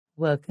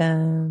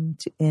Welcome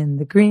to In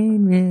the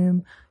Green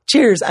Room.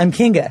 Cheers. I'm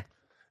Kinga.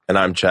 And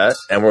I'm Chet,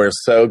 and we're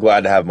so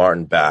glad to have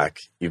Martin back.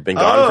 You've been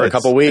gone for a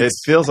couple weeks. It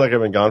feels like I've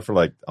been gone for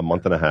like a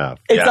month and a half.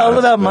 It's all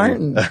about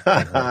Martin.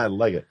 I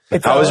like it.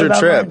 How was your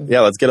trip? Martin. Yeah,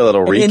 let's get a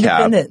little recap.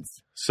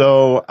 Independence.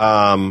 So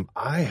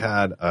I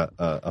had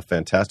a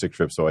fantastic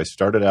trip. So I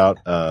started out,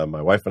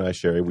 my wife and I,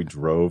 Sherry, we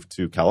drove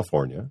to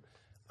California.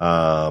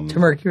 To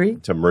Mercury?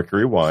 To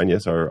Mercury Wine,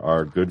 yes,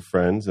 our good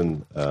friends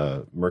in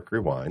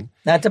Mercury Wine.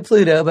 Not to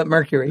Pluto, but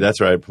Mercury.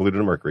 That's right, Pluto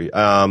to Mercury,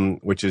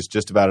 which is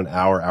just about an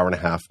hour and a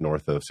half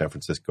north of San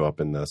Francisco up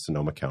in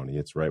Sonoma County.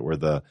 It's right where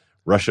the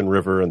Russian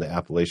River and the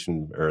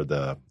Appalachian or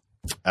the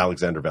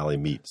Alexander Valley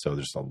meet. So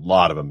there's a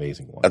lot of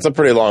amazing wine. That's a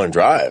pretty long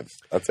drive.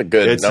 That's a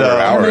good number of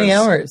hours. How many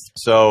hours?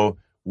 So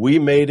we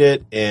made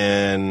it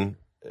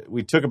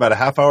we took about a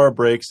half hour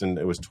breaks and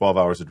it was 12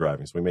 hours of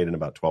driving. So we made it in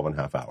about 12 and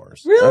a half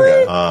hours.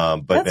 Really?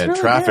 But That's man, really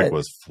traffic good.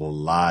 was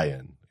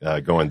flying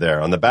going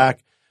there. On the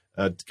back,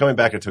 coming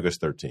back, it took us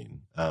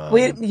 13.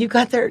 Wait, you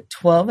got there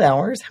 12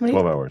 hours? How many?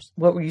 12 hours.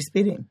 What were you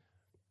speeding?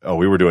 Oh,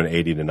 we were doing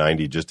 80 to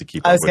 90 just to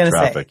keep I up was with gonna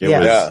traffic. say, It yeah.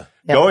 was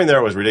Yeah. Going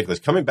there was ridiculous.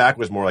 Coming back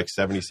was more like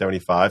 70,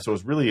 75. So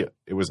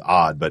it was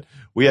odd, but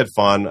we had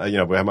fun.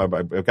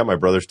 I've got my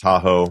brother's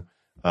Tahoe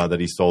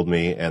that he sold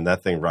me, and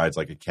that thing rides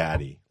like a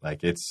caddy.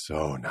 Like, it's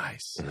so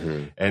nice.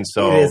 Mm-hmm. And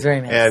so, It is very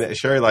nice. And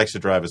Sherry likes to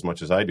drive as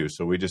much as I do,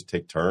 so we just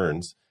take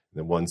turns. And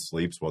then one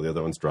sleeps while the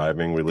other one's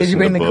driving. We listen Did you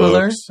bring to the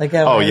books.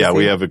 cooler?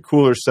 We have a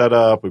cooler set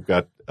up. We've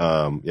got,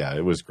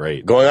 it was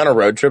great. Going on a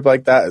road trip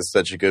like that is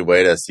such a good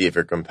way to see if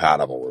you're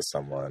compatible with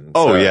someone.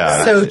 Oh,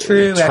 yeah. So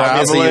true.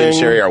 Obviously, you and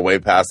Sherry are way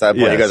past that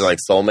point. Yes. You guys are like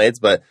soulmates,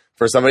 but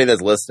for somebody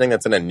that's listening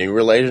that's in a new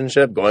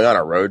relationship, going on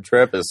a road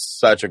trip is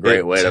such a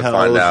great way to find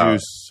out. It tells you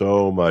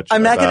so much.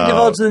 I'm not going to about-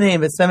 divulge the name,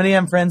 but somebody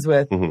I'm friends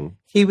with, Mhm.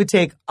 he would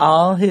take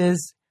all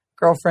his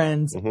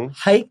girlfriends Mhm.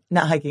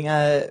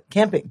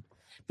 camping.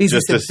 Because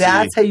Just he to said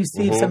that's see. how you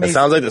see if Mhm. It somebody's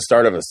sounds like the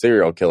start of a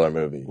serial killer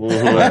movie.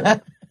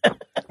 Mhm.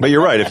 But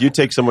you're right. If you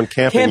take someone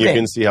camping, you Camping.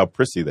 can see how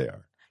prissy they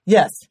are.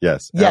 Yes.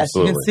 Yes, Yes.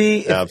 absolutely. You can see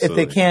if they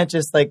Absolutely. can't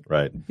just like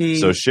Right. be.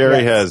 So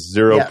Sherry yes. has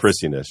zero Yes.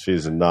 prissiness.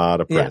 She's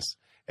not a Yeah. priss.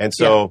 And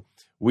so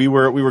we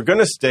were going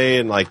to stay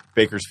in like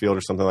Bakersfield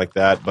or something like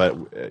that. But,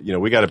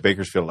 we got to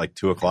Bakersfield at like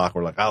 2:00.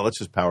 We're like, let's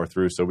just power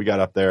through. So we got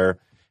up there,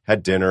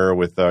 had dinner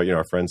with,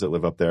 our friends that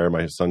live up there.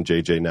 My son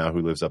JJ now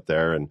who lives up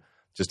there and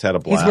just had a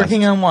blast. He's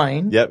working on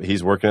wine. Yep.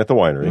 He's working at the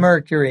winery.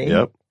 Mercury.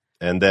 Yep.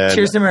 And then.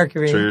 Cheers to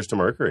Mercury. Cheers to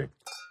Mercury.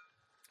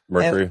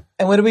 Mercury.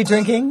 And what are we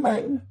drinking,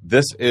 Martin?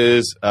 This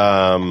is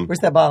Where's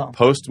that bottle?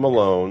 Post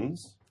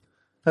Malone's.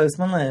 Post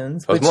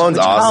Malone's. Post Malone's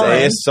awesome.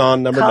 Colin- It's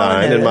on number Colin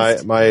 9, and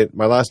noticed.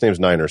 my last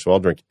name's Niner, so I'll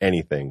drink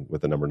anything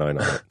with the number 9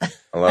 on it.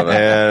 I love it.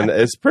 And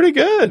it's pretty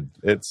good.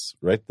 It's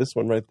this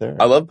one right there.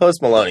 I love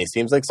Post Malone. He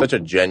seems like such a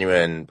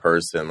genuine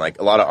person. Like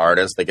a lot of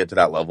artists, they get to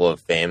that level of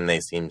fame and they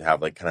seem to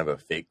have like kind of a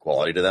fake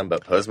quality to them.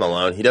 But Post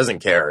Malone, he doesn't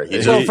care.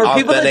 He's Well, just for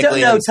people that don't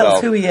authentically know, tell himself.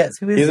 us who he is.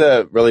 Who is He's he?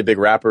 a really big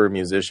rapper,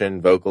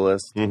 musician,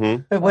 vocalist.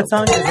 Mm-hmm. But what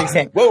song does he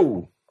sing?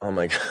 Whoa! Oh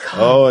my god,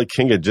 Oh,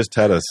 Kinga just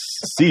had a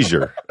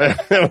seizure.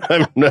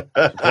 I'm not-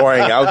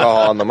 pouring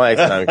alcohol on the mic.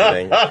 No, I'm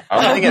kidding.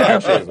 I'm thinking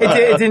actually.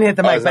 It didn't hit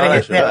the mic, it's but not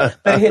it hit actually down.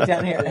 But it hit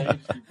down here.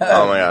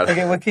 Oh my god.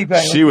 Okay, we'll keep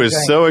going. She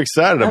was so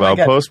excited Oh my about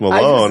God. Post I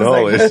just Malone. was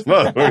Holy like-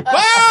 smoke!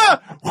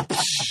 Ah!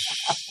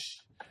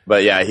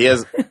 But yeah, he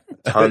has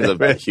tons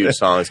of huge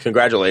songs.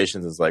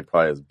 Congratulations is like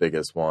probably his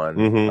biggest one,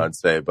 Mhm. I'd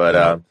say.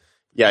 But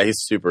yeah, he's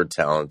super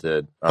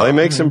talented. Well, he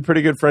makes some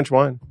pretty good French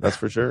wine. That's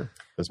for sure.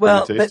 It's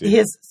Well, pretty but tasty.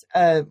 his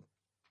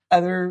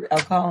other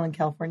alcohol in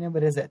California,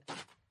 what is it?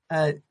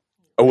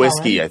 a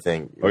whiskey, I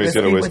think. Oh, he's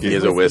got a Whiskey, whiskey. He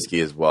has a whiskey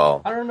as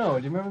well. I don't know.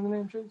 Do you remember the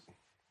name, Chase?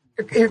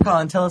 Here,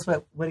 Colin, tell us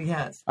what he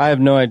has. I have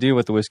no idea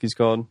what the whiskey's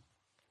called.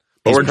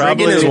 But we're He's drinking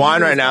probably- his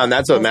wine right now, and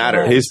that's what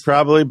matters. He's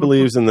probably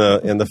believes in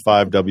the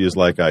 5 W's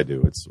like I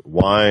do. It's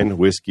wine,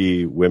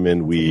 whiskey,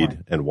 women, weed,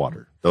 and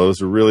water.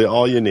 Those are really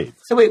all you need.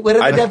 So wait, what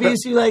are the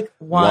W's you like?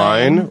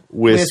 Wine,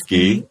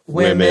 whiskey,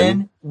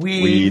 women,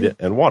 weed,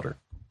 and water.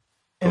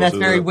 and those that's are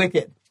very the-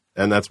 wicked.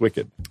 And that's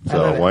wicked. I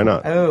love So it. why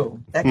not? Oh,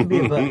 that could be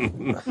a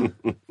book.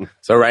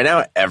 So right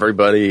now,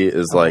 everybody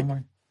is like,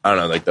 more. I don't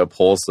know, like the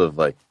pulse of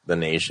like the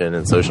nation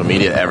and social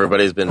media.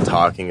 Everybody's been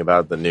talking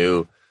about the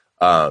new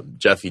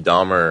Jeffrey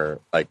Dahmer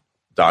like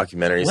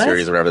documentary What?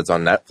 series or whatever that's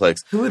on Netflix.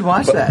 Who would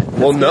watch that?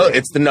 Well, no,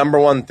 it's the number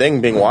one thing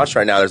being watched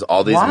right now. There's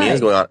all these Why?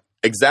 memes going on.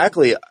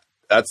 Exactly.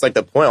 That's like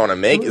the point I want to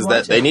make Who is would that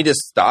watch they it? need to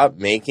stop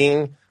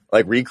making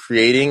like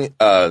recreating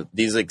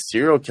these like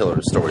serial killer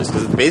stories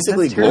because it's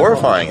basically That's terrible.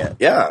 glorifying it.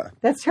 Yeah.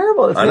 That's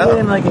terrible. It's I know. making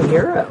him like a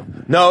hero.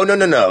 No.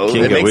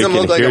 Kinga, It makes we them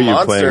can look like hear a you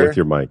playing monster. with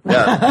your mic.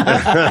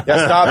 Yeah.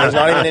 Yeah, stop. There's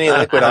not even any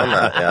liquid on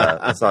that.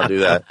 Yeah, let's not do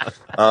that.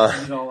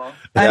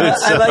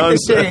 I like the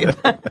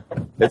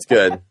shape. It's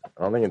good.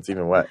 I don't think it's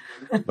even wet.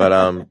 But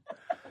No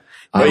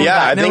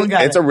yeah, one I think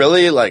got it's it. a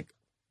really like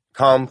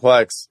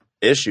complex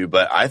issue,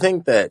 but I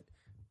think that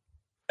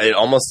it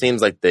almost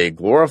seems like they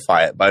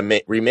glorify it by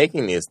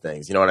remaking these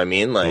things. You know what I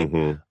mean? Like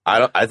Mhm.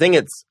 I think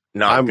it's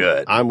not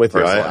good. I'm with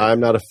you. personally. I'm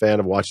not a fan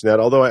of watching that.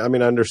 Although I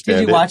understand.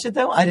 Did you watch it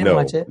though? I didn't No,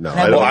 watch it. no, And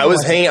I I don't- Well, I was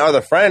watch it. hanging out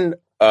with a friend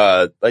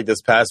like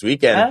this past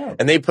weekend,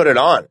 and they put it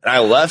on, and I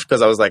left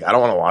because I was like, I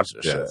don't want to watch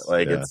this shit.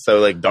 Like it's so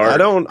like dark. I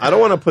don't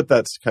want to put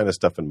that kind of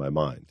stuff in my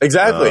mind.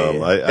 Exactly.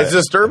 It's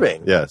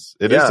disturbing. Yes,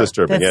 it is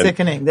disturbing. That's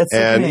sickening. That's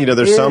sickening. And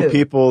there's some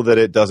people that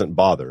it doesn't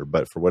bother,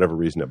 but for whatever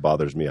reason it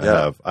bothers me.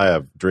 I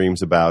have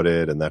dreams about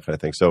it and that kind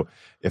of thing. So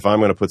if I'm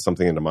going to put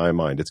something into my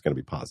mind, it's going to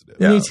be positive.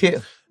 Me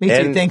too. Me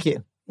too. Thank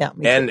you. Yeah.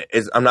 And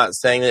I'm not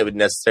saying that it would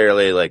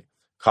necessarily like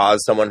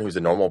cause someone who's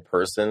a normal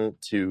person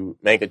to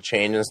make a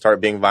change and start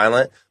being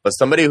violent, but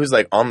somebody who's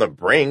like on the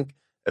brink,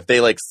 if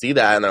they like see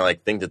that and they're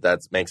like think that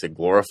makes it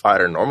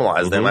glorified or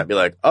normalized, they might be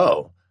like,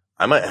 oh,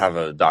 I might have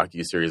a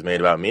docuseries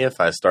made about me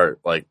if I start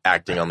like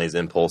acting on these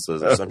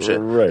impulses or some shit.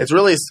 Right. It's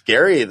really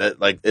scary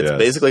that like it's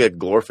basically a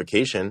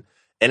glorification,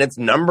 and it's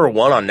number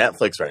 1 on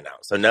Netflix right now.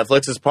 So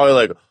Netflix is probably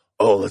like,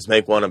 oh, let's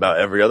make one about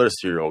every other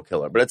serial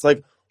killer. But it's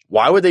like,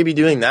 why would they be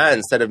doing that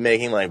instead of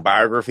making like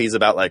biographies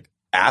about like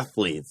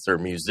athletes or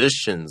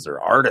musicians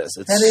or artists?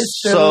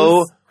 It's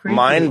so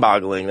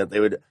mind-boggling that they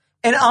would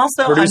and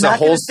also produce a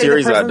whole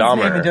series about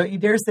Dahmer. Name, don't you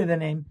dare say the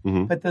name,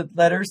 but the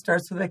letter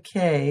starts with a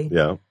K.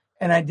 Yeah.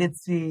 And I did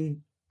see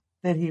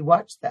that he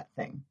watched that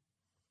thing.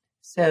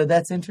 So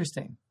that's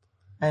interesting.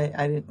 I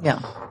didn't,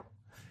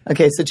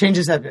 Okay, so change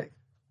the subject.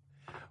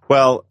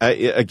 Well,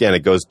 again, it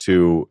goes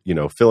to,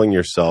 filling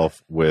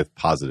yourself with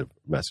positive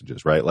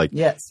messages, right? Like,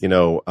 going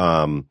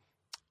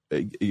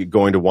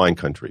to wine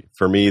country.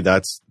 For me,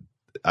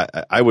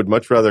 I would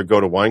much rather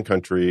go to wine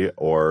country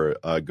or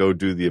go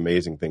do the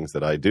amazing things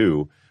that I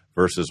do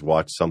versus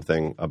watch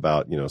something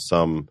about,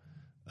 some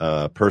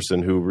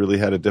person who really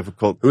had a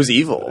difficult... Who's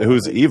evil,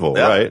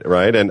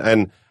 right?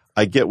 And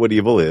I get what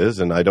evil is,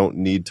 and I don't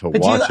need to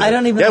watch it. I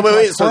don't even... Yeah,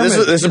 wait. So this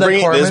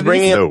is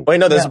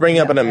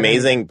bringing up an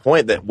amazing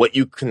point that what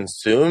you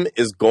consume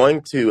is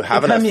going to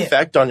have an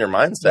effect on your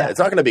mindset. Yeah. It's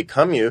not going to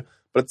become you,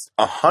 but it's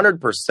 100%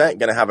 going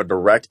to have a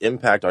direct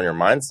impact on your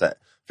mindset.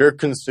 If you're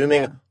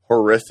consuming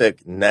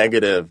horrific,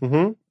 negative,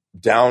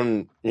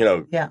 down,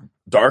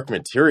 dark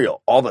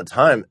material all the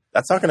time,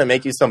 that's not going to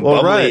make you some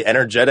bubbly,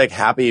 energetic,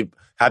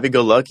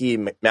 happy-go-lucky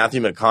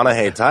Matthew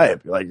McConaughey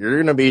type. You're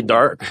going to be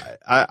dark.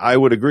 I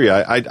would agree.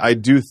 I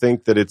do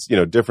think that it's,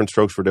 different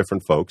strokes for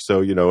different folks.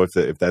 So,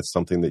 if that's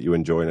something that you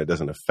enjoy and it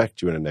doesn't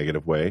affect you in a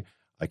negative way,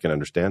 I can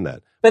understand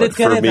that. But it's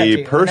going to affect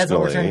you. Personally, that's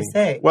what we're trying to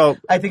say. Well,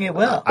 I think it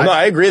will.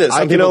 I agree that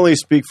I can only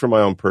speak from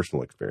my own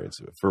personal experience.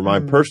 For my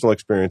personal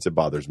experience, it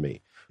bothers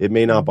me. It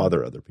may not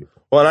bother other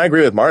people. Well, and I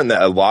agree with Martin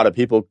that a lot of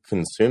people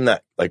consume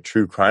that like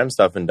true crime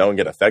stuff and don't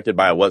get affected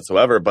by it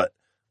whatsoever. But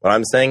what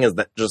I'm saying is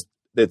that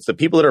it's the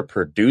people that are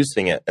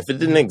producing it. If it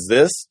didn't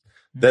exist,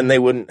 then they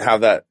wouldn't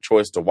have that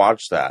choice to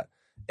watch that.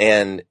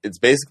 And it's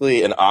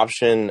basically an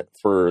option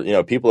for,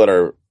 people that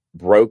are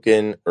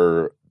broken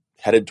or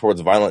headed towards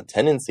violent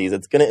tendencies.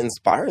 It's going to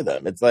inspire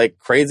them. It's like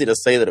crazy to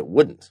say that it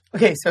wouldn't.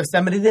 Okay, so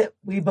somebody that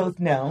we both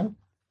know,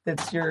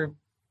 that's your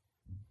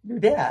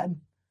dad,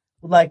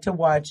 would like to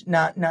watch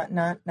not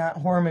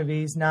horror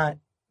movies, not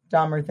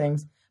Dahmer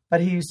things, but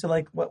he used to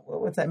like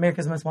what's that?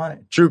 America's Most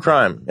Wanted. True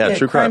crime. Yeah,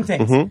 true crime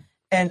things. Mm-hmm.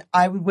 And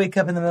I would wake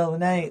up in the middle of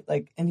the night,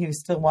 and he was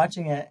still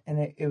watching it,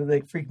 and it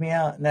would freak me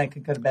out, and then I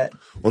could go to bed.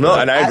 Well, no,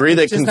 and I agree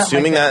that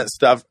consuming that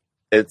stuff,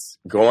 it's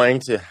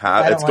going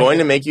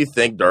to make you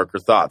think darker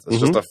thoughts. It's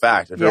just a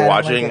fact. If you're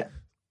watching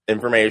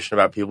information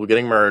about people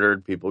getting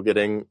murdered, people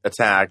getting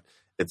attacked,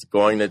 it's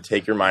going to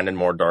take your mind in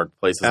more dark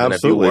places than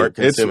if you weren't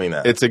consuming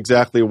that. It's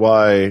exactly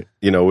why,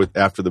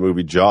 after the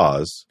movie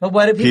Jaws, but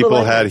what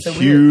people had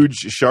huge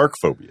shark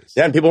phobias.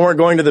 Yeah, and people weren't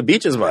going to the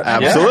beach as much.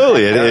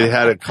 Absolutely.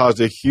 It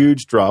caused a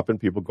huge drop in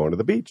people going to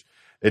the beach.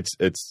 It's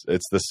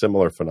the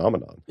similar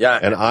phenomenon. Yeah.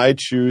 And I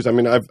choose,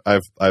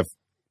 I've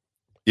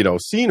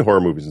seen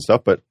horror movies and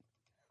stuff, but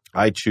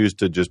I choose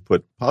to just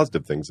put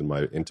positive things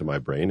into my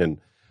brain,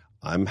 and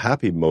I'm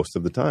happy most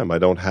of the time. I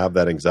don't have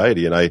that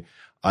anxiety, and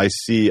I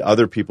see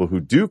other people who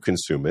do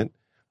consume it,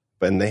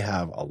 and they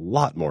have a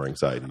lot more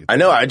anxiety. I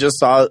know. I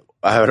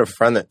had a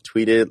friend that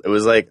tweeted. It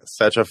was like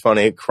such a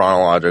funny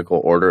chronological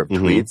order of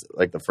tweets.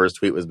 Like the first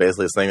tweet was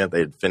basically saying that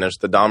they'd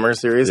finished the Dahmer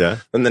series. Yeah.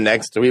 Then the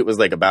next tweet was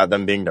like about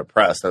them being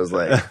depressed. I was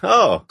like,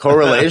 oh,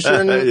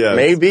 correlation? Yes.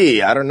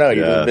 Maybe. I don't know.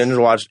 You just binge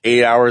watched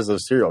 8 hours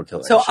of serial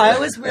killing. So I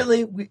was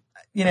really,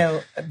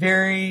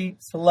 very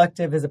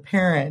selective as a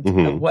parent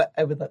of what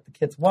I would let the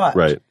kids watch.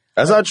 Right.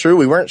 That's not true.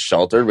 We weren't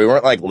sheltered. We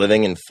weren't like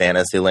living in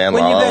fantasy land,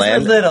 La La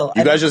Land. Were little.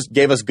 You guys just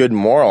gave us good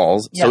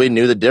morals, so we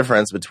knew the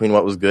difference between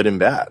what was good and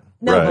bad.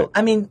 No,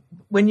 but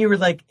when you were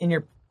like in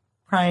your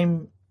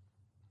primary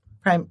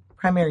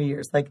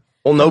years,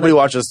 nobody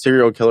watches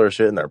serial killer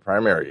shit in their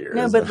primary years.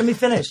 No, but let me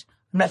finish.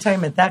 I'm not talking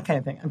about that kind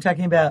of thing. I'm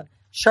talking about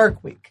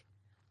Shark Week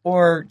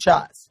or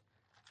Jaws.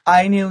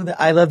 I knew that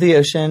I love the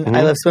ocean.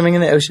 I love swimming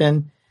in the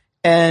ocean,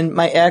 and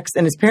my ex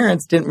and his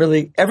parents didn't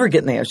really ever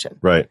get in the ocean.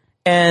 Right.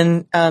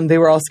 And they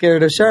were all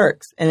scared of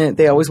sharks, and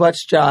they always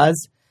watched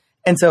Jaws.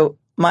 And so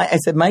I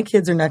said, my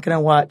kids are not going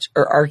to watch,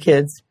 or our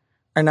kids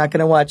are not going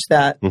to watch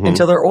that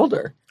until they're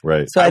older.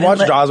 Right. So I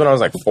watched Jaws when I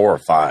was like 4 or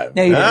 5.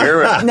 No, you didn't.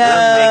 You're making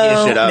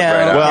shit up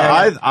right now.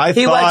 Well,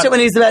 he watched it when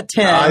he was about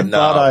 10. I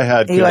thought I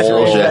had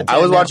control. I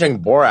was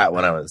watching Borat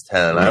when I was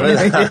 10.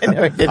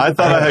 I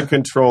thought I had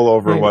control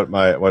over what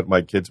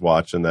my kids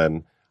watch, and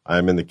then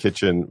I'm in the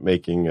kitchen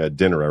making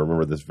dinner. I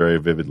remember this very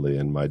vividly,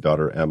 and my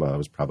daughter Emma, I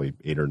was probably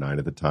 8 or 9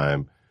 at the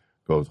time,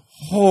 goes,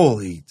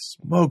 "Holy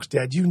smokes,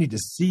 Dad, you need to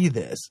see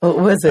this." What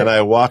was it? And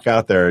I walk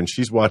out there, and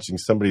she's watching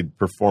somebody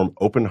perform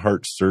open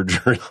heart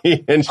surgery,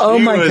 and she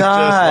was just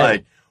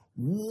like,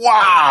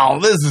 "Wow,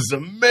 this is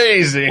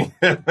amazing."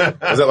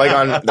 Was it like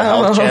on the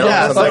Health Channel?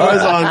 Yes, it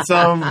was on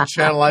some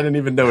channel I didn't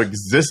even know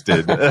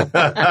existed. What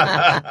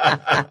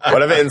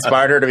if it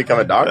inspired her to become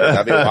a doctor?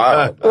 That'd be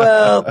wild.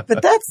 Well,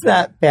 but that's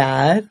not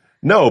bad.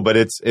 No, but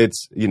it's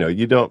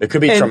you don't. It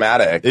could be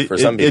traumatic for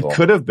some people. It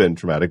could have been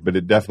traumatic, but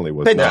it definitely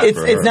was but not.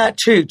 It's not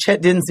true. Chet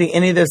didn't see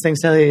any of those things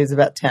until he was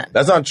about 10.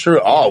 That's not true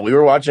at all. We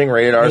were watching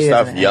rated R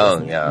stuff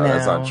young. Yeah, no.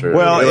 That's not true.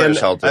 Well,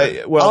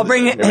 I'll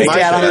bring his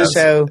dad on the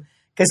show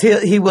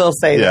because he will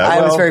say that I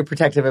was very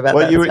protective about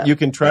that. Well, you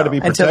can try to be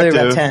protective,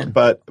 until they're about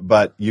 10.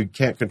 But you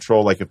can't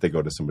control like if they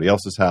go to somebody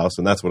else's house,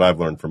 and that's what I've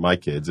learned from my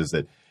kids is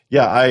that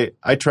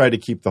I try to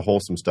keep the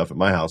wholesome stuff at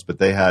my house, but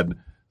they had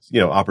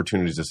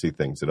opportunities to see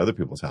things at other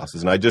people's houses.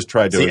 And I just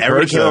tried to encourage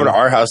everybody came over to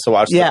our house to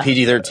watch the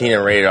PG-13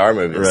 and rated R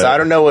movies. Right. So I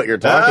don't know what you're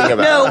talking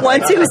about. No,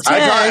 once he was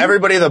 10. I taught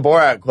everybody the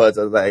Borat quotes.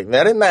 I was like,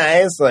 very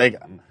nice. Like,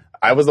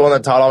 I was the one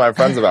that taught all my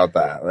friends about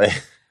that. Like,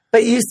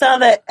 but you saw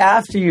that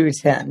after you were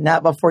 10,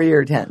 not before you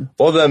were 10.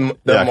 Well,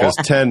 because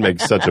 10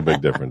 makes such a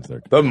big difference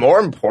there. The more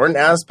important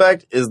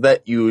aspect is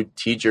that you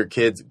teach your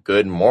kids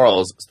good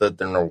morals so that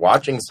when they're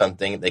watching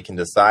something, they can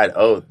decide,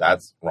 oh,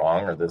 that's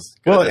wrong or this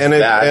good, well, this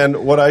bad.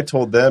 And what I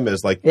told them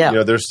is like,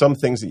 there's some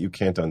things that you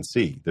can't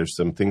unsee. There's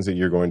some things that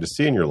you're going to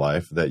see in your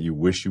life that you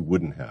wish you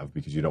wouldn't have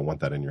because you don't want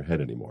that in your head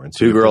anymore. And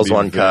so 2 girls,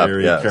 1 cup.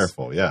 Very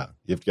careful. Yeah.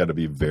 You've got to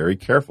be very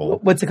careful.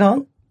 What's it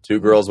called?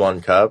 2 girls,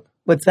 1 cup.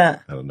 What's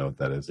that? I don't know what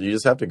that is. So you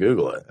just have to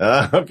Google it.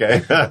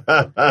 Okay.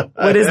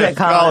 What is that,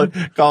 Colin?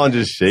 Colin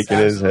just shaking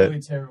his head.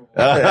 It's terrible.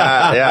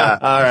 Yeah.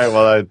 All right.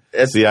 Well,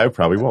 I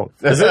probably won't.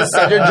 Is this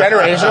such a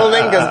generational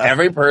thing? Because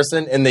every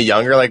person in the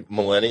younger, like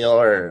millennial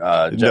or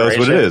generation knows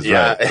what it is.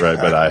 Yeah. Right.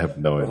 But I have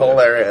no idea.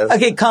 Hilarious.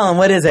 Okay, Colin,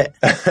 what is it?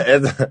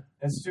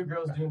 It's 2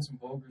 girls doing some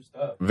vulgar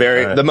stuff.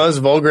 The most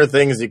vulgar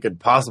things you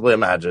could possibly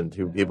imagine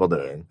 2 people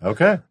doing.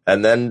 Okay.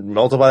 And then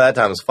multiply that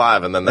times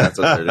 5, and then that's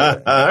what they're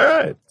doing. All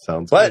right.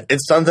 Sounds good. But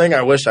it's something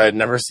I wish I had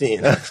never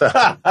seen.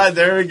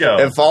 There we go.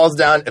 It falls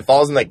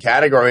in the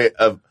category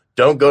of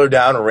don't go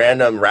down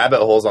random rabbit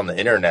holes on the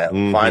internet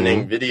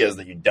finding videos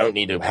that you don't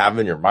need to have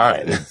in your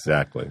mind.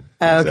 Exactly.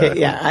 Okay,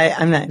 yeah.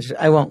 I'm not sure.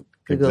 I won't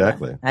Google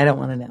that. I don't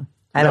want to know.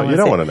 I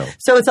don't want to know.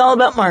 So it's all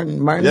about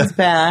Martin. Martin's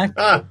back.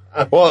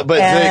 Well, but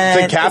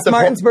to cap it's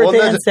Martin's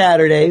birthday on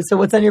Saturday. So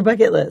what's on your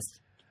bucket list?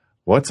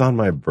 What's on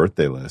my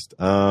birthday list?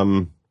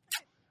 Your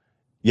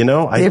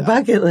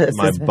bucket list.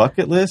 My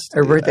bucket list?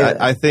 Or birthday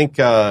list. I think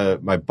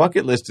my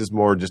bucket list is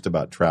more just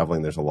about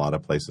traveling. There's a lot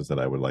of places that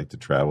I would like to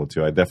travel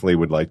to. I definitely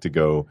would like to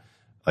go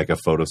like a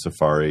photo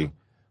safari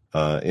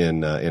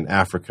in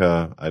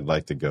Africa. I'd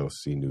like to go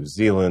see New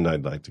Zealand.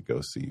 I'd like to go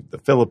see the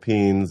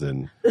Philippines.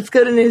 And let's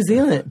go to New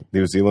Zealand.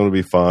 New Zealand would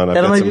be fun. I've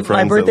That'll got some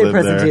friends my birthday that live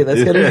present there. to you.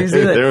 Let's go to New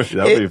Zealand.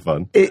 That'll be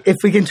fun. If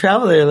we can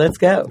travel there, let's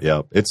go.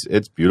 Yeah,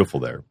 it's beautiful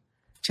there.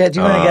 Chad,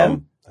 do you want to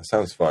go? That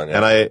sounds fun.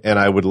 Yeah. And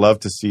I would love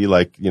to see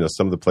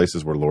some of the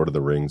places where Lord of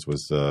the Rings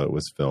was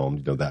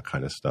filmed. That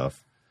kind of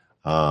stuff.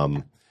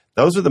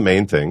 Those are the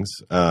main things.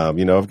 I've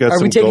got.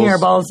 Are we taking our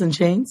balls and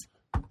chains?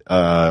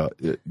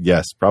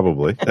 Yes,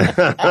 probably.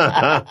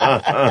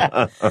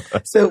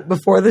 So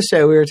before the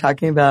show, we were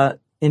talking about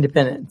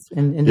independence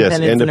and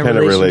independent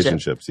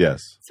relationships.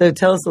 Yes. So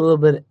tell us a little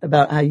bit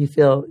about how you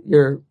feel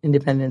your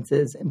independence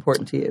is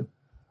important to you.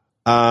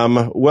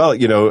 Well,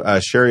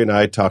 Sherry and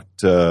I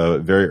talked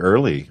very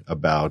early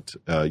about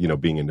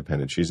being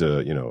independent. She's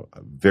a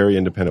very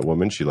independent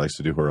woman. She likes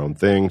to do her own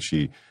thing.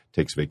 She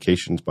takes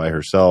vacations by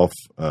herself.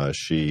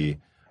 She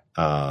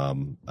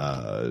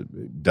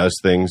does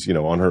things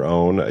on her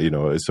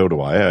own. So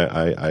do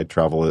I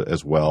travel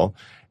as well.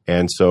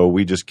 And so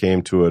we just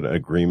came to an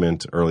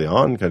agreement early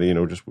on,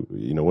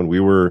 when we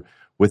were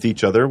with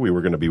each other, we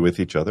were going to be with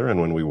each other.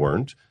 And when we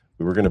weren't,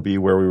 we were going to be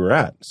where we were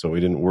at. So we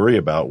didn't worry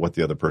about what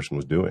the other person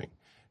was doing.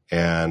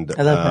 And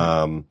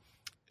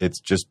it's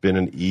just been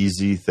an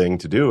easy thing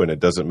to do. And it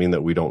doesn't mean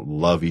that we don't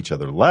love each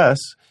other less.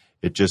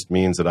 It just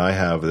means that I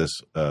have this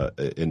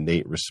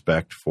innate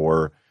respect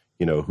for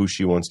who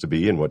she wants to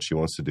be and what she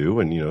wants to do.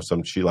 And,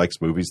 she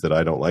likes movies that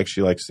I don't like.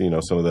 She likes,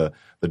 some of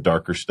the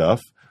darker stuff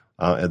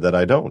that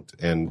I don't.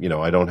 And,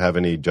 I don't have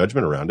any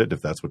judgment around it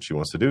if that's what she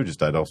wants to do.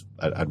 Just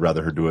I'd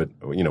rather her do it,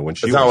 when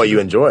she It's not what you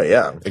enjoy,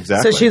 yeah.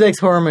 Exactly. So she likes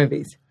horror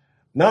movies.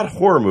 Not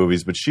horror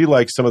movies, but she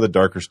likes some of the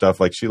darker stuff.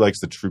 Like she likes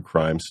the true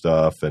crime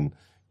stuff and,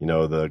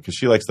 because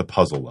she likes the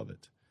puzzle of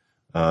it.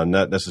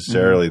 Not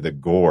necessarily the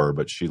gore,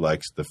 but she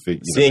likes the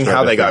seeing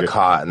how they got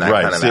caught and that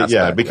kind of aspect.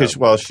 Yeah, because,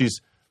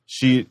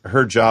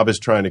 her job is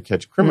trying to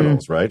catch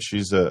criminals, right?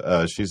 She's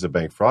a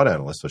bank fraud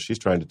analyst, so she's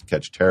trying to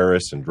catch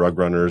terrorists and drug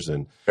runners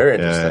and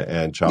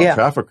child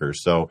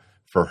traffickers. So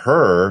for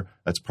her,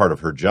 that's part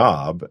of her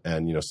job,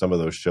 and some of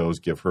those shows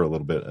give her a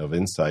little bit of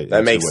insight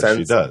into what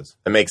she does.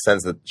 It makes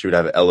sense that she would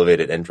have an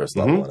elevated interest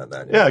level in it.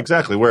 Then, yeah,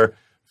 exactly. Where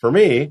for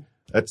me,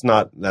 that's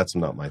not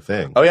my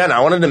thing. Oh yeah, and I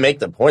wanted to make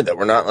the point that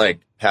we're not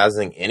like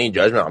passing any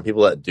judgment on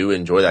people that do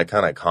enjoy that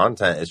kind of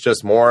content. It's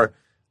just more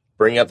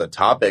bringing up the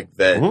topic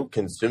that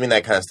consuming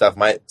that kind of stuff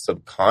might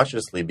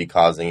subconsciously be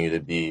causing you to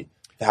be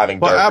having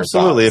darker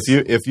absolutely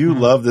thoughts. If you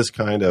love this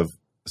kind of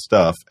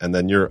stuff and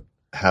then you're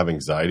have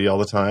anxiety all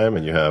the time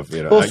and you have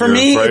well, for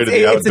me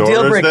it's a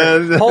deal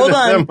breaker. Hold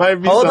on,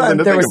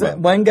 there was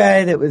one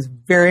guy that was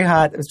very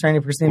hot that was trying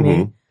to pursue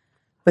me,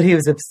 but he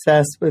was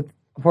obsessed with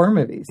horror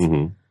movies.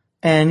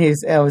 And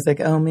I was like,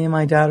 oh, me and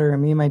my daughter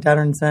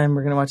and son,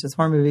 we're going to watch this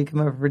horror movie,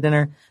 come over for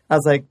dinner. I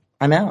was like,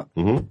 I'm out.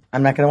 I'm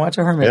not going to watch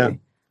a horror movie.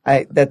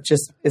 That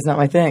just is not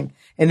my thing.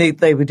 And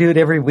they would do it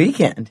every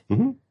weekend.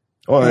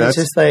 Well, and it's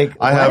just like,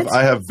 I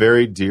have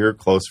very dear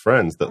close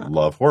friends that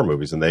love horror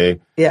movies, and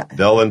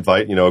they'll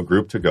invite a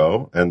group to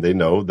go, and they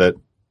know that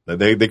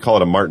they call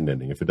it a Martin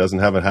ending. If it doesn't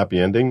have a happy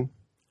ending,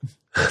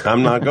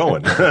 I'm not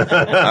going. I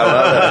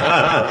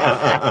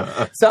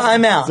love it. So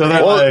I'm out.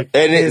 So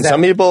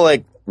some people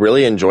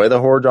really enjoy the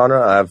horror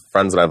genre. I have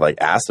friends that I've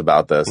asked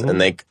about this, and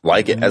they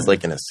like it as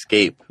an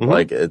escape.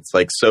 Like it's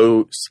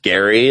so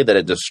scary that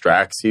it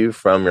distracts you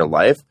from your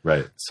life.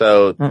 Right.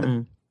 So,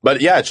 but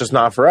yeah, it's just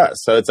not for us.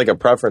 So it's a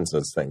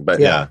preferences thing.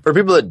 But for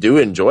people that do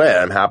enjoy it,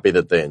 I'm happy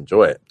that they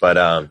enjoy it. But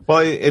I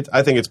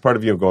think it's part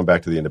of going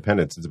back to the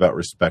independence. It's about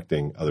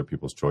respecting other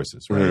people's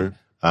choices, right?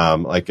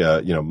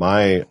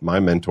 My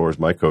mentors,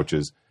 my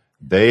coaches,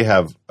 they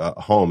have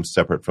homes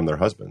separate from their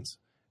husbands,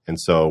 and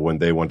so when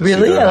they want to see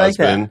their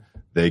husband.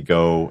 They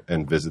go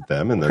and visit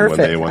them, and then when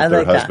they want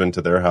their husband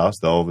to their house,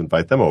 they'll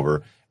invite them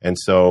over. And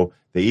so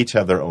they each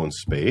have their own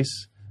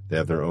space. They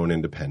have their own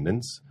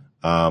independence.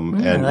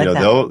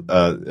 They'll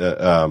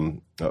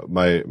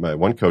my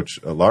one coach,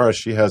 Laura,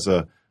 she has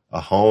a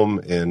home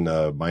in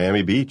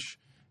Miami Beach,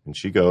 and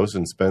she goes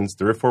and spends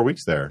 3 or 4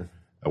 weeks there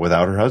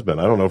without her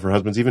husband. I don't know if her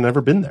husband's even ever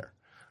been there.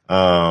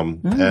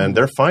 And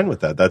they're fine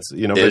with that. That's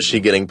Is she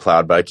getting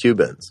plowed by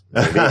Cubans?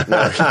 Well,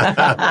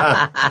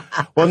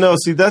 no.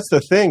 See, that's the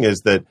thing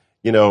is that.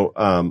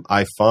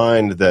 I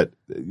find that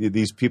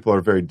these people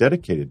are very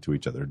dedicated to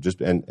each other.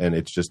 And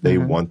it's just they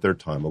want their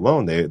time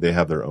alone. They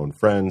have their own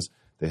friends,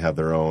 they have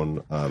their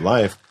own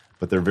life,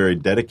 but they're very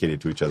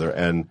dedicated to each other.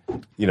 And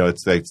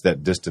it's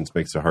that distance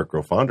makes the heart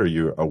grow fonder.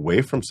 You're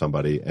away from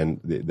somebody,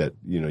 and that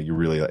you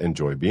really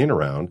enjoy being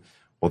around.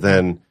 Well,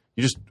 then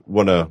you just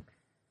want to.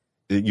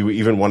 You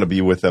even want to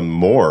be with them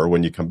more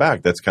when you come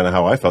back. That's kind of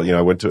how I felt.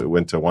 I went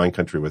to wine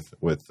country with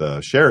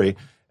Sherry.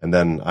 And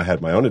then I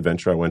had my own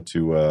adventure. I went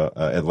to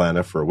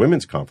Atlanta for a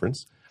women's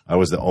conference. I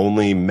was the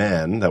only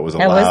man that was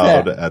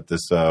allowed at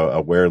this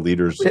Aware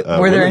Leaders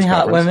Were there any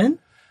hot women?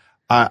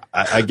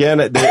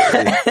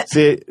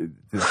 See,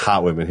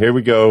 hot women. Here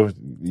we go.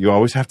 You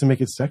always have to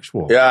make it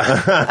sexual. Yeah.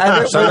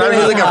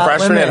 Sometimes you're a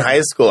freshman in high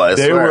school, I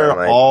swear. They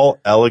were all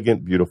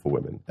elegant, beautiful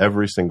women.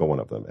 Every single one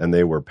of them. And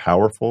they were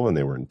powerful, and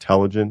they were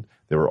intelligent.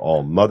 They were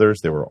all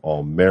mothers. They were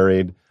all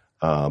married.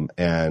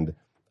 And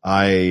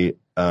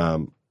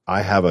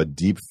I have a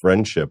deep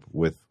friendship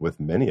with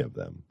many of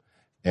them,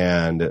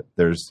 and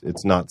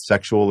it's not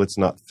sexual, it's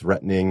not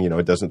threatening.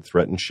 It doesn't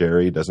threaten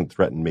Sherry, it doesn't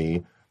threaten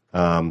me.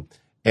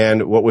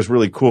 And what was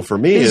really cool for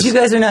me is you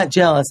guys are not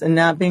jealous, and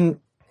not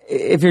being.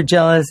 If you're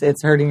jealous,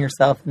 it's hurting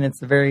yourself, and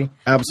it's a very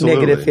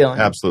negative feeling.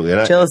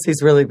 Absolutely, jealousy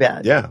is really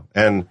bad. Yeah,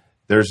 and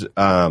there's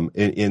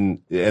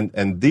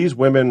and these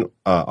women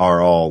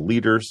are all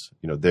leaders.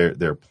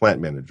 They're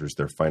plant managers,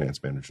 they're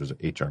finance managers,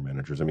 HR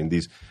managers. I mean,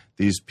 these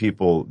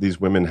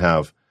women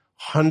have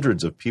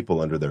hundreds of people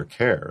under their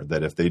care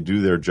that if they do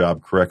their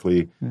job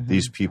correctly,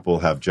 these people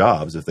have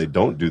jobs. If they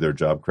don't do their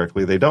job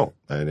correctly, they don't.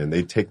 And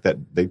they take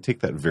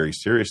that very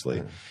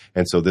seriously.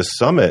 And so this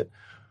summit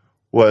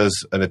was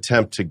an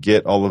attempt to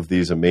get all of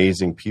these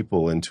amazing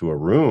people into a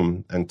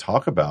room and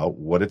talk about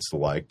what it's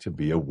like to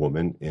be a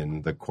woman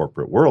in the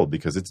corporate world,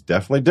 because it's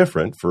definitely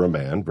different for a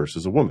man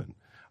versus a woman.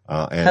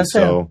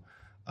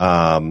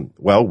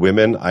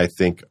 Women, I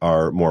think,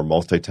 are more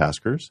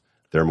multitaskers.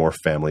 They're more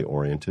family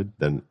oriented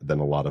than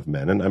a lot of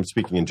men. And I'm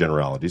speaking in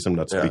generalities. I'm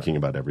not speaking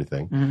about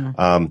everything.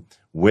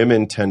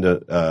 Women tend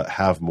to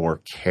have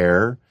more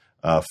care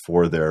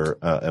for their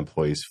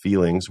employees'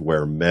 feelings,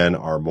 where men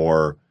are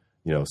more,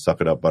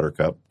 suck it up,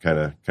 buttercup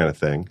kind of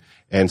thing.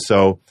 And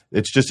so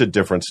it's just a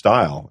different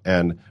style.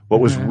 And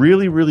what was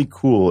really, really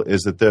cool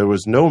is that there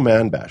was no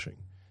man bashing.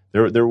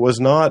 There was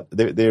nothing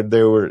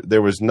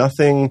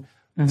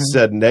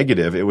said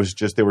negative. It was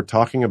just they were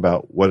talking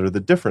about what are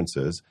the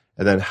differences,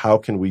 and then how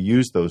can we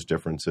use those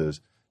differences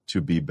to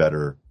be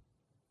better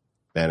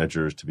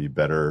managers, to be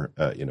better,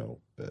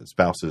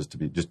 spouses, to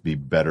be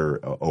better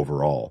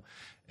overall.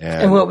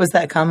 And what was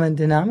that common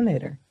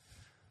denominator?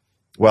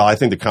 Well, I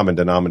think the common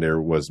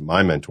denominator was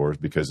my mentors,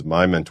 because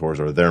my mentors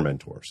are their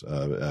mentors.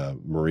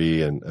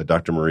 Marie and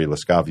Dr. Marie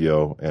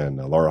Lescavio and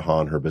Laura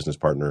Hahn, her business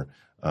partner,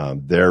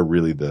 they're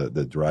really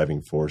the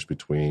driving force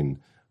between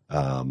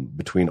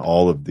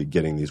all of the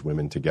getting these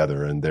women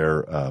together. And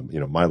they're,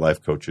 my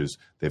life coaches.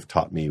 They've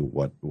taught me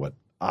what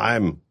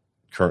I'm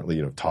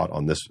currently, taught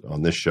on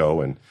this show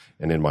and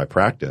in my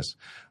practice.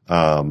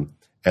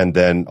 And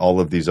then all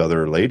of these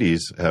other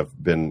ladies have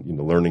been,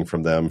 learning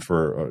from them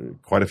for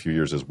quite a few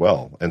years as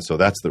well. And so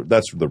that's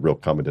the real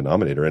common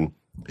denominator. And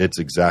it's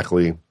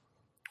exactly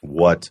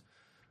what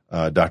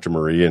Dr.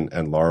 Marie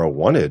and Laura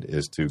wanted,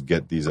 is to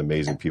get these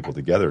amazing people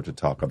together to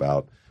talk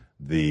about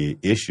the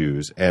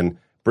issues and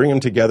bring them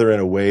together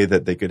in a way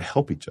that they could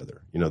help each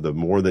other. The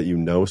more that you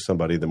know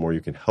somebody, the more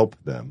you can help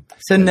them.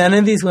 So none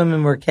of these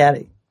women were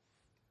catty?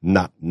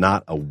 Not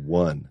a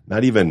one.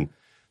 Not even,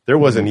 there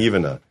wasn't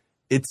even a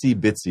itsy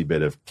bitsy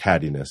bit of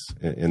cattiness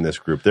in this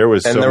group. There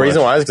was, and the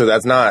reason why is because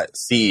that's not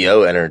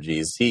CEO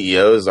energy.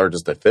 CEOs are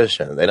just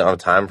efficient. They don't have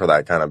time for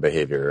that kind of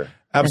behavior.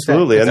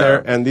 Absolutely,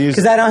 and these,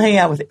 because I don't hang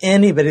out with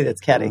anybody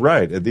that's catty.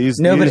 Right. These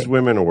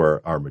women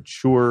are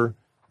mature.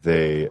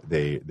 They're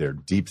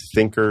deep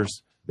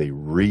thinkers. They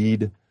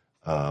read.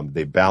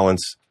 They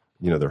balance,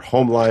 their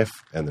home life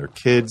and their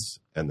kids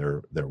and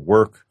their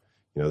work.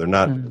 They're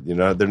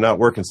not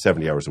working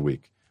 70 hours a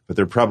week, but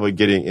they're probably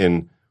getting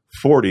in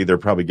 40, they're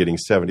probably getting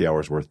 70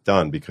 hours worth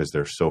done, because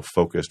they're so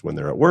focused when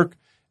they're at work,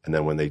 and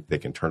then when they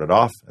can turn it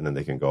off, and then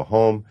they can go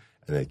home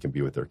and they can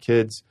be with their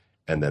kids,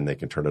 and then they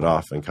can turn it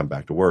off and come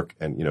back to work.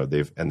 And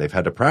they've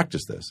had to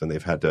practice this, and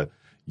they've had to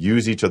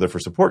use each other for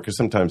support, because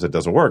sometimes it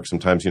doesn't work.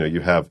 Sometimes you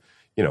have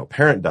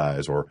parent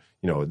dies, or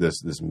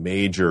this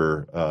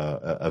major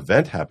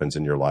event happens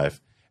in your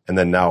life, and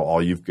then now all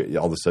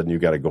of a sudden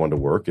you've got to go into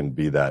work and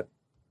be that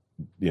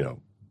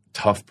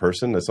tough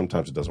person. And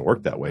sometimes it doesn't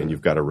work that way, and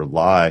you've got to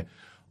rely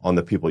on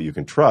the people you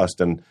can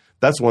trust. And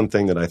that's one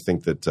thing that I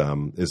think that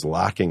is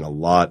lacking a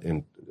lot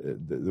in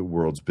the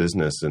world's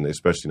business, and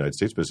especially the United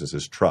States business,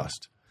 is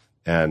trust.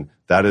 And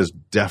that is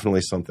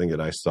definitely something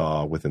that I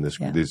saw within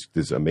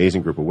this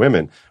amazing group of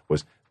women,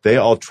 was they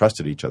all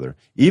trusted each other.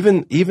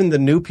 Even the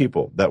new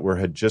people that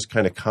had just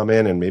kind of come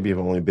in and maybe have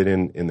only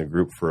been in the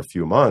group for a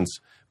few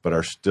months, but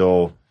are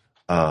still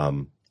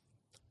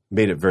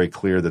made it very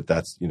clear that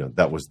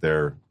that was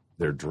their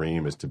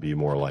dream, is to be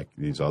more like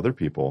these other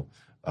people.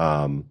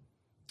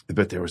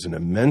 But there was an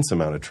immense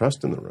amount of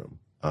trust in the room,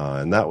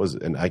 and that was,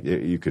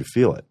 you could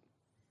feel it.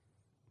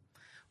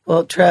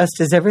 Well, trust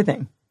is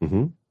everything.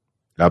 Mm-hmm.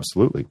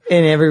 Absolutely.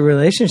 In every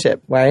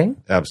relationship, right?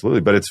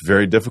 Absolutely, but it's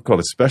very difficult,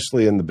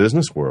 especially in the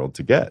business world,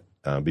 to get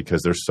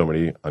because there's so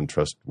many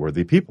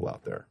untrustworthy people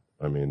out there.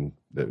 I mean,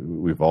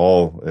 we've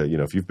all,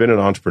 if you've been an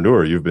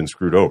entrepreneur, you've been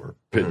screwed over.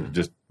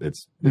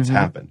 It's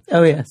happened.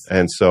 Oh yes.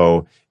 And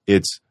so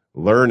it's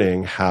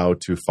learning how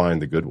to find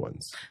the good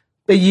ones.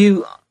 But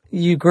you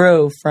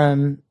grow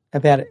from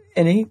about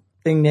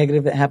anything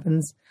negative that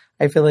happens.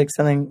 I feel like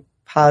something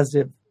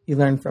positive, you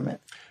learn from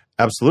it.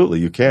 Absolutely,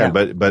 you can,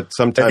 but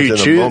sometimes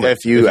if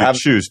you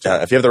choose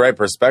to, if you have the right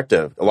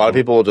perspective, a lot of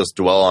people will just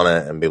dwell on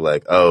it and be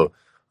like, "Oh,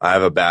 I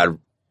have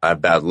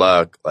bad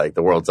luck. Like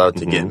the world's out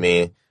to get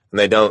me," and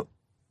they don't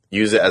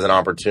use it as an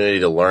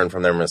opportunity to learn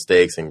from their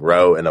mistakes and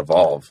grow and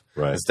evolve.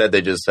 Right. Instead,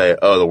 they just say,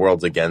 "Oh, the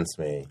world's against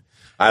me.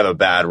 I have a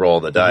bad roll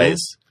of the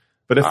dice."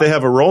 But if they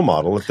have a role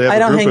model, if they have I a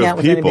don't group hang of out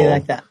with people, anybody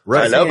like that.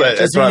 Right? I know, but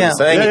that's what I'm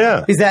saying.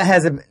 Yeah.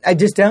 Because I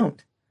just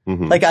don't.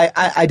 Mm-hmm. Like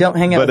I don't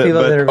hang out with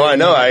people that are. Oh, I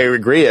know. I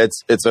agree.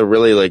 It's a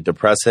really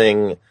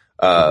depressing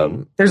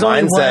There's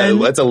mindset. Only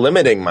one. It's a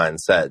limiting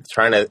mindset.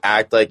 Trying to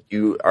act like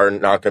you are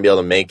not going to be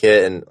able to make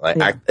it, and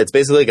act. It's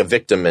basically like a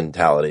victim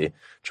mentality.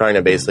 Trying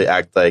to basically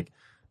act like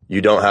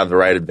you don't have the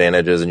right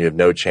advantages and you have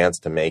no chance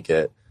to make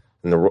it,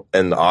 and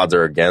the odds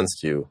are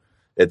against you.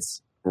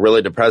 It's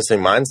really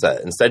depressing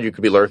mindset. Instead, you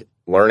could be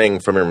learning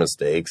from your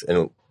mistakes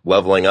and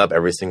leveling up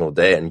every single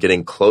day and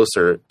getting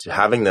closer to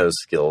having those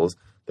skills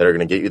that are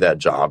going to get you that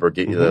job or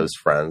get you those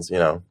friends,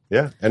 Yeah.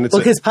 And it's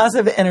because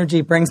positive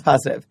energy brings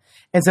positive.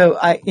 And so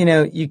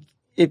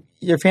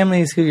your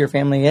family is who your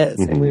family is.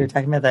 And we were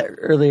talking about that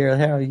earlier,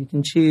 how you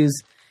can choose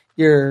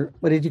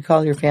what did you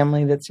call your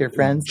family that's your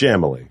friends?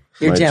 Jamily.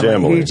 Your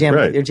jamily.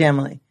 Right. Your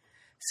jamily.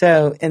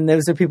 So, and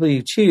those are people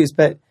you choose.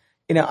 But,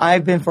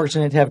 I've been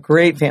fortunate to have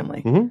great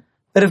family. Mm-hmm.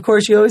 But of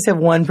course, you always have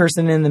one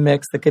person in the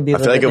mix that could be. I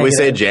feel like if we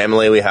say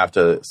jamily, we have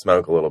to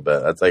smoke a little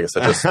bit. That's such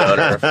a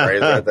stoner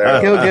phrase right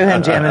there. Go ahead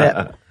and jam it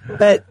up.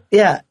 But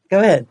yeah, go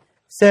ahead.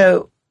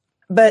 So,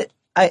 but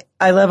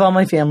I love all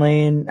my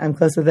family and I'm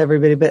close with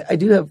everybody. But I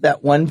do have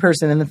that one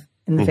person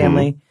in the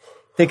family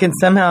that can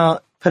somehow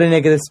put a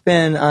negative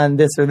spin on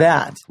this or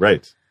that.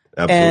 Right.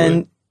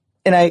 Absolutely.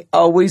 And I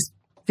always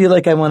feel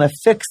like I want to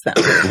fix them.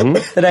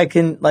 That I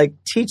can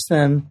teach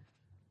them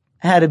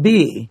how to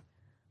be.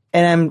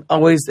 And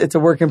it's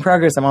a work in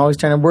progress. I'm always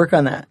trying to work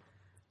on that.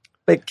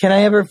 But can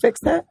I ever fix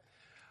that?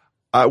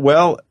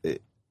 Well,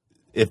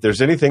 if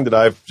there's anything that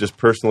I've just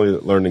personally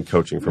learned in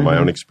coaching from my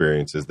own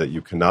experience is that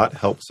you cannot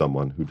help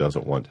someone who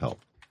doesn't want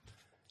help.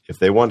 If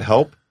they want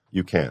help,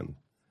 you can.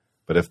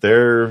 But if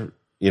they're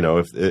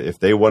if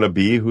they want to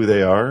be who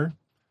they are,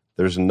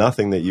 there's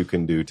nothing that you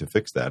can do to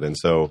fix that. And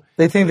so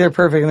they think they're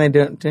perfect and they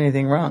don't do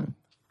anything wrong.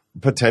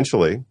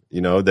 Potentially,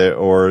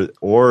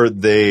 or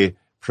they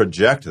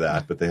project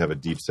that, but they have a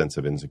deep sense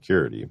of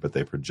insecurity, but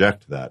they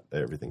project that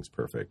everything's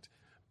perfect.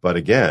 But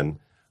again,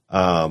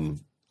 I'm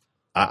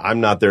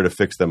not there to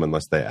fix them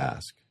unless they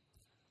ask.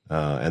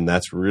 And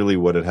that's really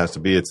what it has to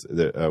be. It's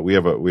we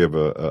have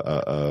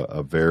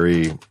a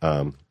very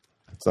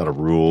it's not a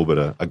rule, but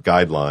a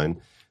guideline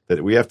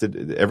that we have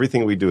to.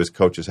 Everything we do as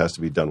coaches has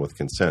to be done with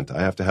consent.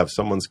 I have to have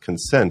someone's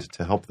consent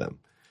to help them.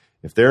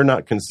 If they're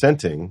not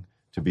consenting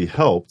to be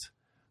helped,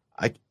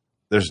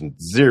 there's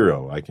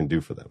zero I can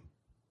do for them.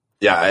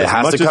 Yeah, it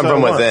has to come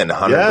from within,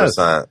 100%. Yes.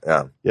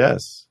 Yeah.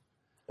 Yes.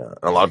 Yeah. And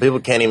a lot of people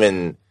can't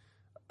even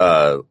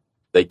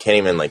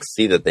like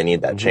see that they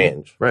need that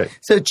change. Right.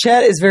 So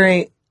Chet is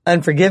very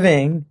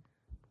unforgiving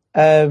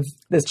of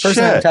this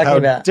person I'm talking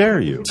about. How dare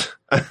you?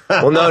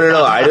 Well,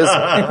 no.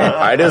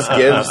 I just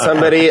give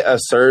somebody a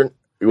certain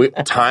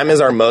time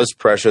is our most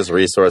precious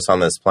resource on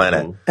this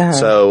planet. Uh-huh.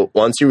 So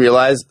once you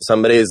realize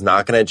somebody is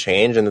not going to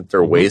change and that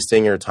they're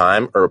wasting your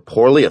time or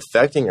poorly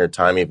affecting your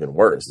time, even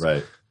worse.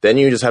 Right. Then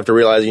you just have to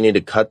realize you need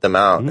to cut them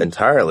out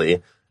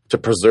entirely to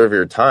preserve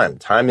your time.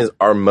 Time is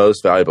our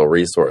most valuable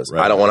resource.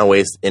 Right. I don't want to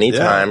waste any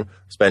time,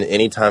 spend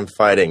any time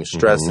fighting,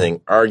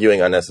 stressing,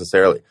 arguing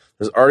unnecessarily.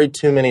 There's already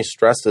too many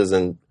stresses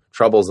and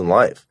troubles in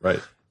life.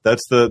 Right.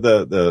 That's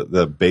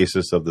the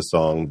basis of the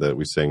song that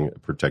we sing,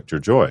 Protect Your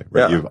Joy.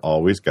 Right? Yeah. You've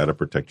always got to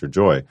protect your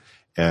joy.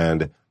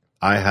 And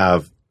I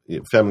have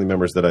family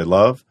members that I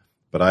love,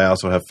 but I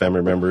also have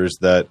family members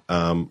that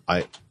I'm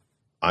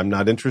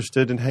not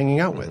interested in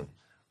hanging out with.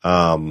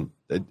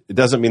 It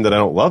doesn't mean that I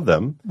don't love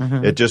them.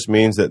 Mm-hmm. It just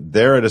means that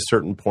they're at a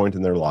certain point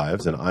in their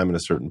lives, and I'm at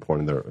a certain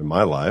point in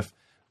my life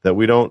that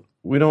we don't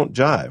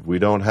jive. We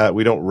don't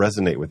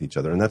resonate with each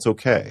other, and that's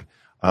okay.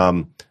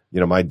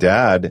 My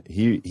dad,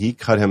 he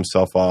cut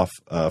himself off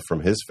from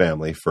his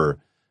family for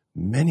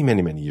many,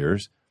 many, many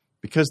years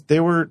because they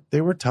were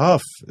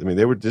tough. I mean,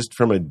 they were just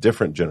from a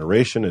different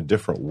generation, a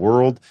different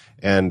world,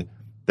 and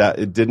that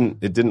it didn't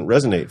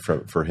resonate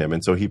for him,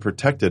 and so he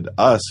protected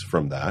us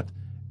from that.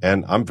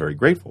 And I'm very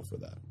grateful for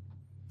that.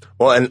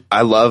 Well, and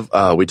I love,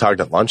 we talked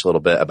at lunch a little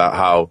bit about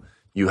how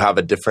you have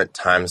a different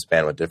time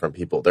span with different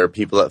people. There are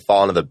people that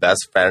fall into the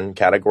best friend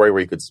category where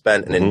you could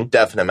spend an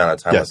indefinite amount of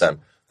time with them.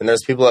 And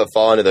there's people that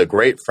fall into the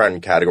great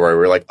friend category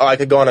where you're like, oh, I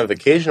could go on a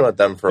vacation with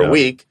them for a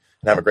week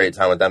and have a great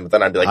time with them. But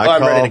then I'd be like,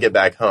 I'm ready to get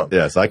back home.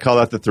 Yes, I call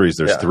that the threes.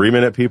 There's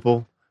 3-minute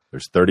people.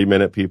 There's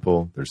 30-minute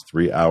people. There's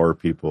 3-hour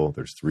people.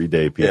 There's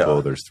 3-day people.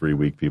 Yeah. There's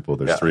 3-week people.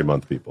 There's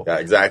 3-month people. Yeah,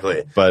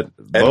 exactly. But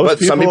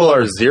some people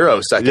are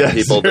 0-second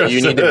people that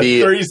you need to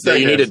be. That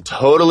you need to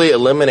totally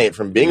eliminate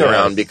from being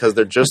around because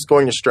they're just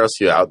going to stress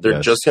you out. They're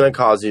just going to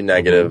cause you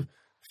negative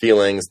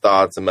feelings,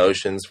 thoughts,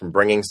 emotions from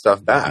bringing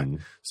stuff back.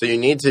 So you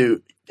need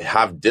to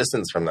have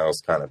distance from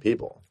those kind of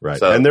people. Right.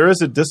 So, and there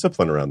is a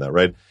discipline around that,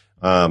 right?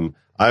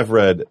 I've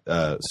read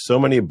so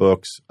many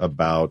books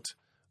about.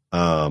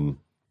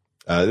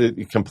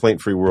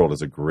 Complaint-Free World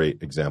is a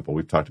great example.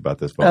 We've talked about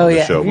this on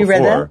the show Have you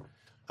before. Read that?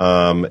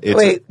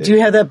 Wait, do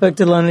you have that book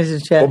to loan it to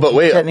Chet? Well, but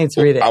wait, Chet needs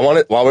to read it. I want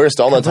it, while we're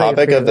still on the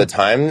topic of the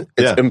time,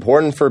 it's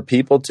important for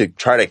people to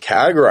try to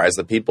categorize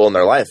the people in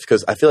their life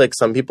because I feel like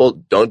some people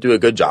don't do a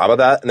good job of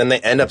that, and then they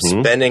end up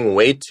spending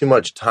way too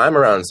much time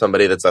around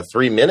somebody that's a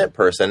 3-minute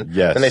person,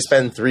 and they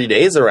spend 3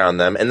 days around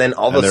them, and then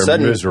all of a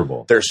sudden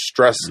miserable. They're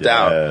stressed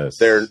out.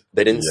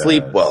 They didn't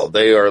sleep well.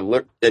 They are,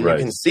 and you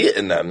can see it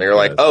in them. They're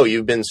like, oh,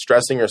 you've been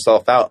stressing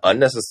yourself out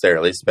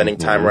unnecessarily, spending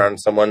time around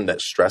someone that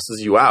stresses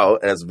you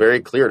out, and it's very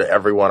clear to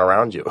everyone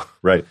around you.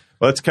 Right.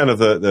 Well, that's kind of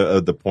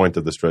the point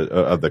of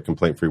the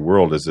Complaint-Free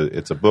World.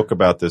 It's a book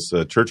about this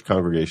church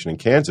congregation in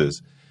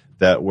Kansas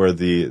where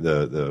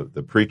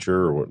the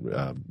preacher or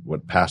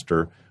what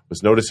pastor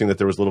was noticing that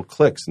there was little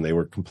cliques and they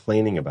were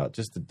complaining about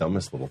just the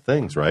dumbest little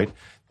things, right?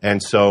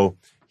 And so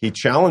he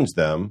challenged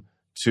them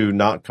to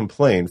not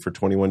complain for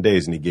 21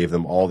 days, and he gave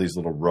them all these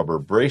little rubber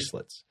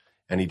bracelets.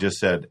 And he just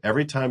said,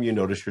 every time you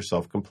notice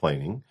yourself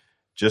complaining,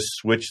 just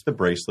switch the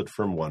bracelet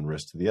from one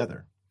wrist to the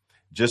other,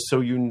 just so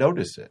you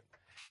notice it.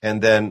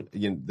 And then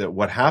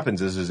what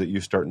happens is that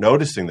you start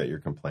noticing that you're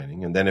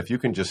complaining. And then if you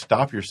can just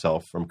stop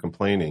yourself from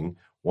complaining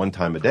one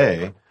time a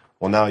day,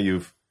 well, now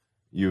you've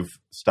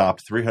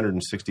stopped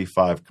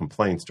 365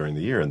 complaints during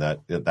the year, and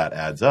that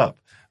adds up.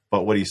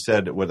 But what he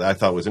said, what I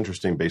thought was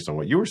interesting based on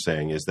what you were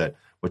saying, is that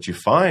what you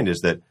find is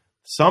that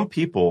some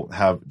people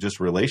have just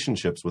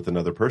relationships with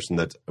another person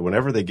that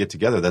whenever they get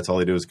together, that's all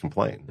they do is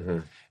complain. Mm-hmm.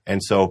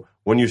 And so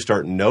when you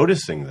start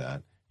noticing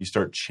that, you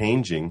start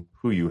changing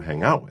who you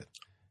hang out with.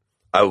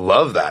 I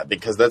love that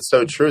because that's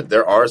so true.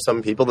 There are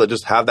some people that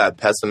just have that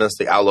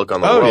pessimistic outlook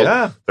on the world.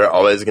 Yeah. They're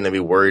always going to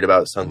be worried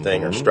about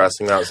something or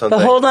stressing about something.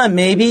 But hold on,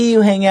 maybe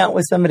you hang out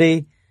with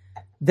somebody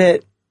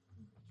that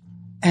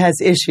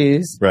has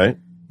issues, right?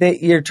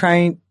 That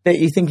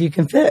you think you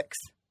can fix,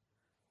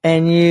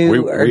 and we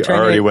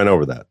already went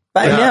over that.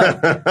 I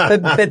know,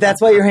 but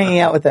that's why you're hanging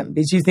out with them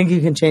because you think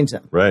you can change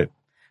them, right,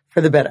 for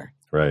the better,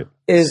 right.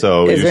 Is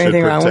there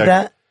anything wrong with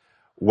that?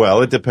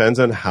 Well, it depends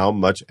on how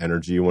much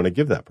energy you want to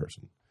give that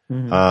person.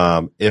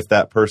 Mm-hmm. If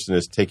that person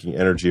is taking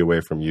energy away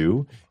from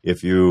you,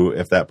 if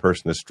that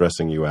person is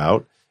stressing you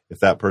out, if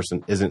that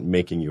person isn't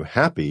making you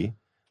happy,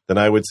 then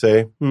I would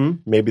say,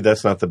 maybe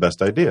that's not the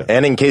best idea.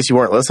 And in case you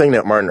weren't listening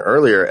to Martin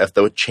earlier, if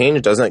the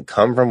change doesn't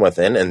come from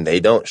within and they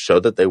don't show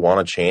that they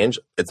want to change,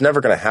 it's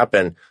never going to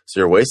happen. So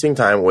you're wasting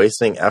time,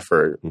 wasting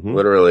effort,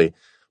 literally.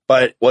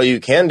 But what you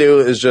can do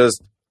is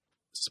just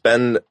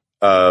spend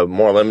a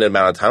more limited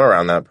amount of time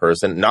around that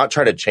person, not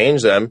try to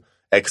change them,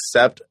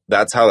 accept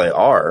that's how they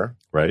are.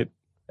 Right.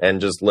 And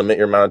just limit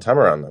your amount of time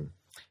around them.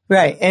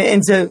 Right.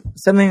 And so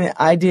something that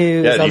I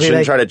do is you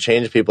shouldn't try to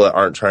change people that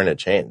aren't trying to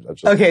change.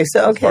 That's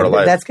just part of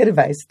life. That's good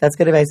advice.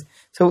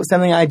 So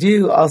something I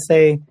do, I'll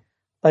say,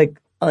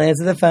 like, I'll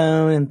answer the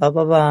phone and blah,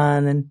 blah, blah.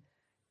 And then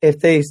if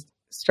they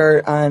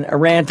start on a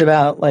rant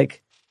about,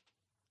 like,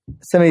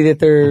 somebody that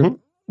they're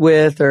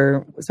with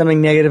or something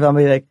negative, I'll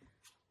be like,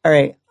 all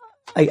right,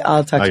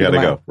 I'll talk to you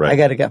tomorrow. Go. Right. I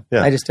got to go.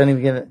 Yeah. I just don't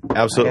even give it.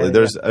 Absolutely.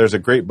 There's a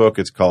great book.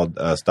 It's called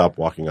Stop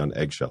Walking on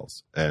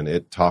Eggshells. And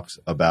it talks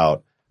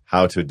about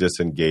how to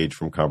disengage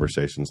from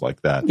conversations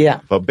like that.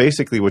 Yeah. But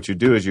basically what you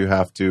do is you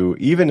have to,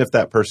 even if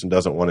that person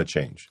doesn't want to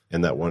change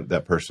and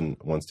that person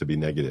wants to be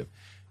negative,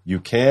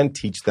 you can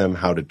teach them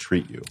how to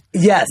treat you.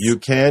 Yes. You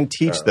can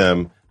teach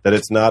them that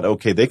it's not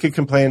okay. They could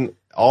complain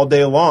all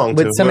day long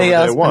with to somebody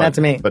else, they want, but not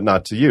to me. But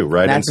not to you,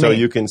 right? Not and to so me.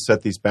 you can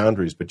set these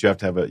boundaries, but you have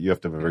to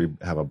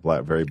have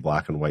a very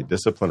black and white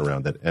discipline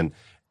around it. And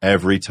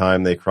every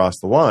time they cross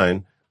the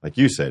line, like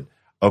you said,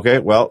 okay,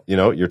 well,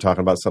 you're talking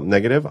about something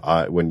negative.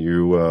 When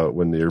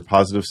your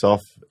positive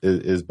self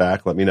is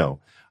back, let me know.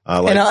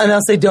 And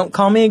I'll say, don't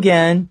call me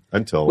again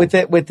until with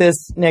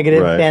this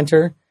negative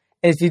banter.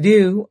 And if you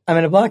do, I'm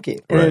going to block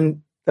you. And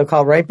then they'll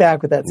call right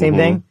back with that same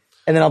thing,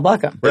 and then I'll block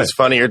them. It's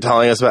funny you're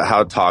telling us about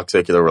how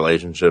toxic the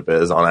relationship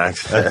is on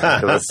accident.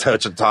 That's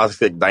such a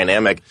toxic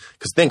dynamic.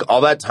 Because think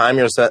all that time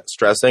you're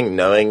stressing,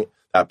 knowing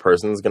that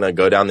person's going to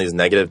go down these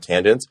negative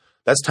tangents.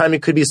 That's time you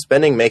could be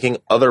spending making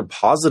other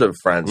positive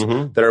friends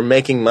that are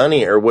making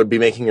money or would be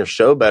making your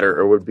show better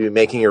or would be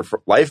making your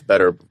life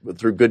better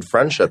through good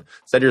friendship.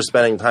 Instead, you're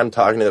spending time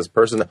talking to this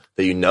person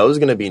that you know is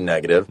going to be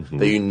negative,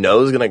 that you know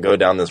is going to go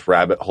down this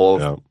rabbit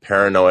hole of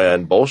paranoia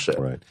and bullshit.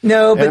 Right.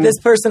 No, but this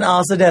person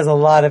also does a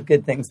lot of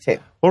good things too.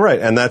 Well, right,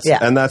 and that's the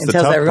tough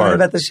tells everyone part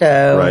about the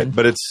show, right?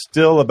 But it's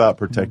still about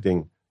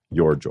protecting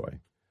your joy,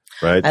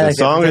 right? The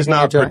song is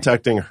not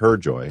protecting her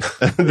joy.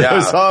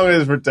 The song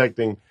is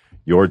protecting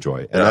your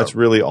joy. And that's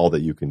really all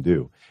that you can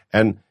do.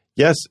 And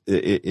yes,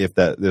 if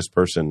this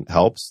person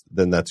helps,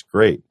 then that's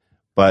great.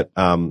 But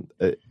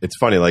it's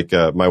funny, like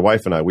my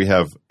wife and I, we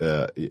have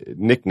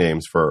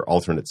nicknames for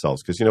alternate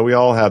selves because, we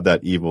all have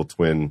that evil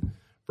twin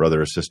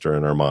brother or sister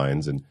in our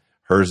minds. And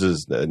hers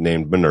is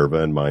named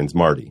Minerva and mine's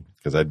Marty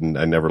because I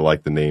never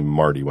liked the name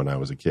Marty when I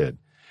was a kid.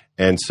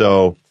 And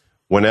so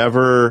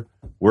whenever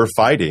we're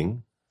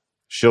fighting,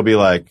 she'll be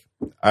like,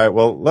 all right,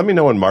 well, let me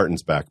know when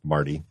Martin's back,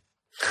 Marty.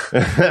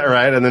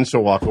 Right, and then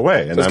she'll walk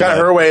away. And it's kind of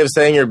her way of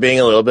saying you're being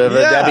a little bit of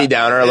a Debbie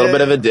Downer, a little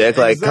bit of a dick.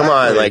 Like, come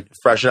on, like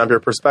freshen up your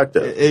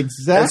perspective.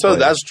 Exactly. And so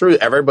that's true.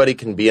 Everybody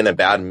can be in a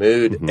bad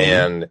mood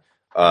and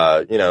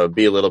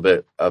be a little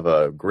bit of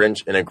a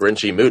Grinch in a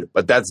Grinchy mood,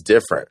 but that's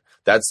different.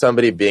 That's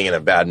somebody being in a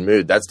bad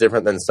mood. That's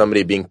different than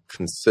somebody being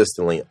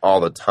consistently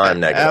all the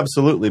time negative.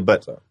 Absolutely,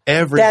 but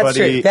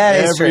everybody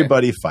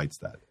fights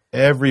that.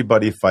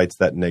 Everybody fights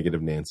that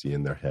negative Nancy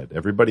in their head.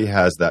 Everybody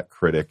has that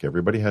critic.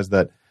 Everybody has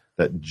that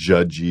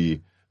judgy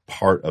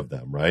part of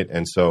them, right?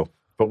 And so,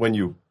 but when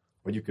you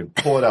can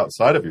pull it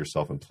outside of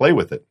yourself and play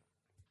with it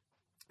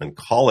and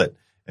call it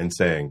and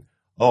saying,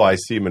 oh, I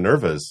see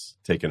Minerva's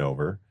taken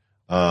over.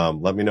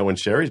 Let me know when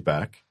Sherry's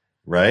back,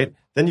 right?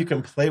 Then you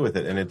can play with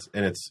it and it's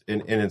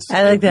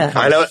I like that.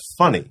 I know it's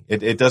funny.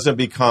 It doesn't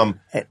become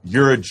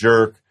you're a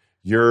jerk.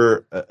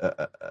 You're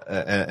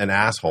an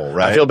asshole,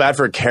 right? I feel bad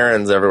for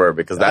Karens everywhere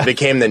because that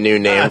became the new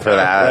name for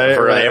that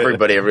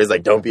everybody. Everybody's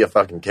like, "Don't be a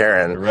fucking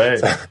Karen." Right.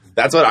 So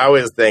that's what I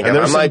always think. And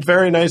there's I'm some like,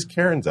 very nice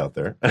Karens out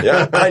there.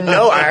 Yeah, I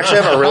know. I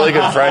actually have a really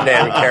good friend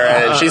named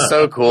Karen, and she's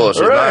so cool.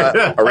 She's not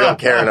a real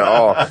Karen at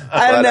all.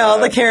 I don't know. All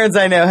the Karens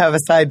I know have a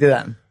side to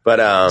them.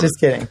 But just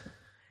kidding.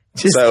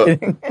 Just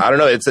kidding. I don't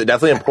know. It's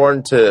definitely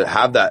important to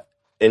have that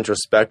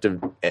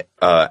introspective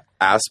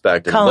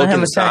aspect and look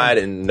inside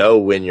and know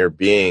when you're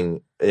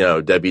being,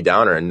 Debbie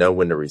Downer and know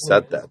when to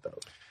reset that though.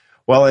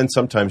 Well, and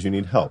sometimes you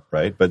need help,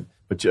 right? But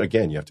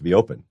again, you have to be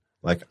open.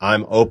 Like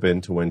I'm open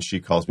to when she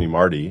calls me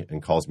Marty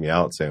and calls me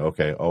out saying,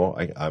 okay,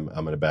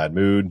 I'm in a bad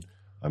mood.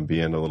 I'm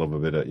being a little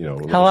bit,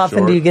 How often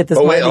short. do you get this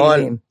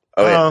Marty name?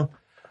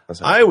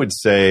 I would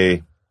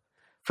say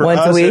for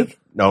once a week?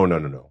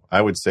 No.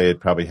 I would say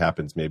it probably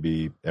happens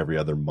maybe every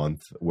other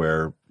month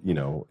where,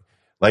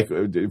 like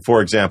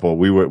for example,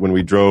 when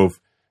we drove,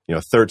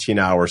 13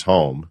 hours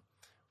home,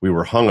 we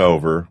were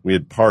hungover. We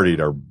had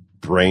partied our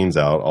brains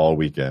out all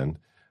weekend.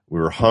 We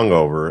were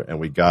hungover and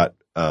we got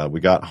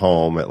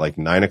home at like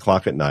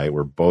 9:00 at night.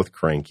 We're both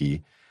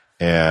cranky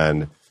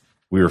and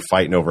we were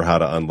fighting over how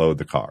to unload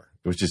the car.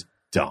 It was just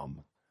dumb.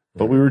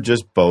 but we were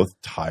just both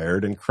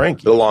tired and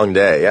cranky. The long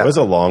day, yeah. It was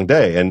a long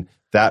day, and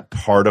that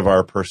part of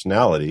our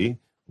personality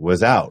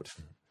was out.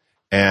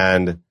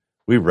 And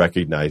we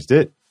recognized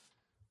it.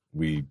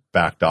 We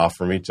backed off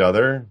from each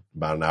other.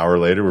 About an hour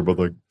later, we're both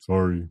like,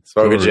 sorry.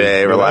 Smoke a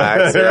J,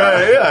 relax.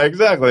 Yeah,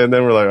 exactly. And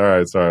then we're like, all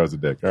right, sorry, I was a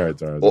dick. All right,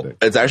 sorry, I was a dick.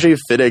 It's actually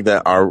fitting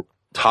that our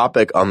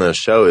topic on the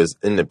show is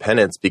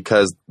independence,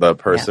 because the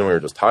person we were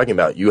just talking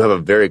about, you have a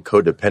very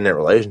codependent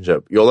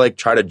relationship. You'll like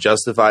try to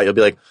justify, you'll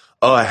be like,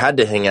 oh, I had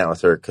to hang out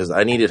with her because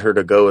I needed her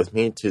to go with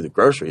me to the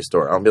grocery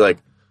store. I'll be like,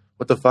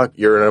 what the fuck?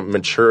 You're a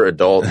mature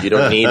adult. You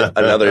don't need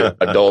another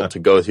adult to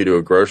go with you to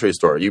a grocery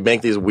store. You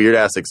make these weird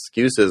ass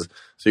excuses.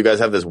 So you guys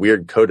have this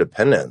weird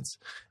codependence,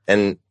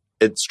 and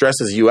it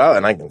stresses you out,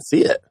 and I can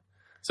see it.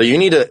 So you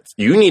need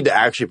to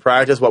actually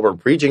practice what we're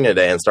preaching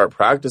today and start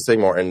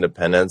practicing more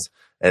independence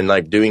and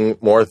like doing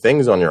more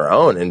things on your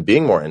own and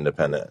being more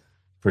independent.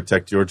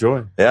 Protect your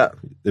joy. Yeah.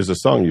 There's a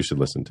song you should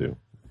listen to.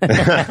 Where's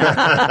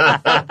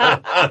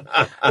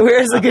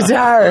the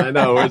guitar? I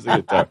know, where's the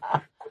guitar?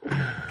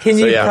 Can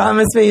you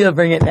promise me you'll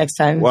bring it next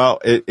time?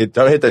 Well, it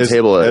don't hit the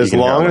table. As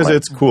long as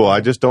it's cool.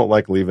 I just don't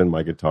like leaving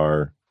my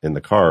guitar in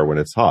the car when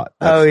it's hot.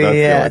 That's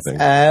yes.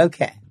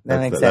 Okay. That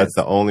makes sense. That's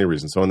the only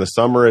reason. So in the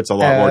summer, it's a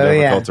lot more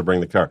difficult to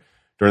bring the car.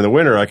 During the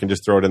winter, I can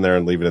just throw it in there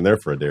and leave it in there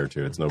for a day or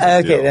two. It's no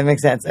big deal. Okay, that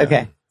makes sense. Yeah.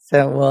 Okay.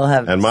 So we'll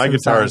have. And my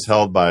guitar is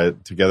held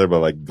together by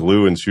like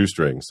glue and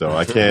shoestrings, so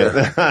I can't.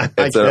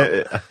 It's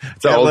an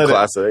old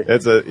classic.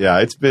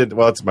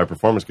 It's my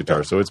performance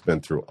guitar, so it's been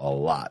through a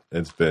lot.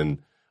 It's been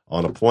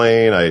on a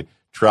plane. I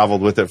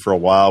traveled with it for a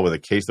while with a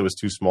case that was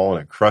too small,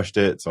 and it crushed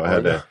it. So I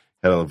had to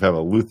have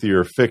a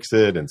luthier fix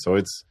it, and so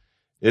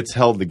it's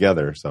held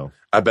together. So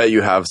I bet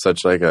you have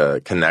such like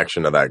a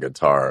connection to that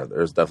guitar.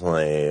 There's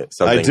definitely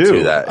something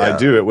to that. Yeah. I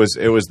do. It was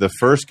the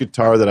first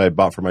guitar that I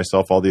bought for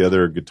myself. All the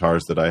other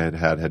guitars that I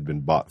had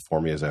been bought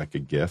for me as like a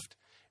gift,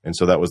 and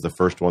so that was the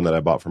first one that I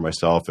bought for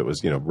myself. It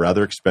was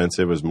rather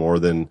expensive. It was more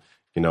than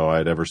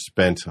I'd ever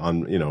spent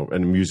on a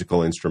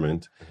musical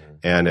instrument,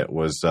 and it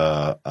was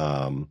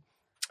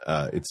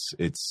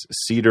it's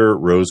cedar,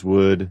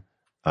 rosewood.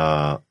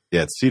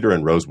 It's cedar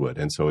and rosewood,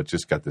 and so it's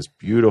just got this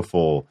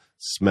beautiful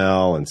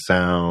smell and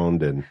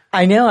sound. And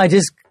I know, I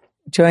just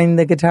joined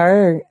the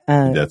guitar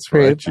that's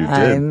group. Right, you did.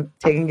 I'm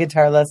taking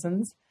guitar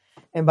lessons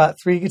and bought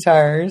 3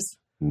 guitars.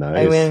 Nice.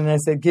 I went and I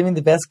said, "Give me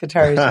the best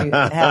guitars you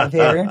have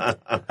here."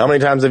 How many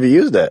times have you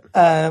used it?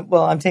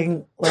 Well, I'm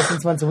taking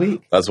lessons once a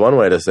week. That's one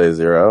way to say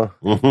 0.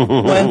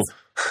 Once.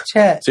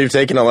 Chet. So you've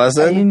taken a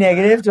lesson? Are you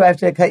negative? Do I have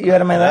to cut you out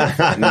of my life?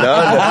 No.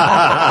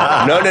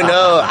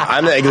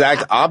 I'm the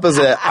exact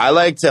opposite. I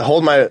like to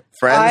hold my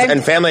friends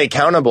and family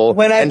accountable.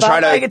 When I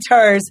bought my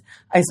guitars,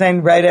 I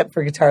signed right up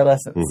for guitar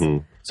lessons.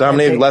 Mm-hmm. So how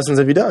many lessons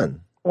have you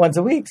done? Once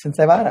a week since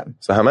I bought them.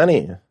 So how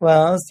many?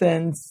 Well,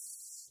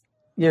 since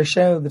your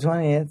show, the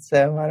 20th.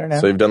 So I don't know.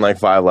 So you've done like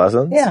 5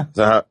 lessons? Yeah.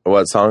 So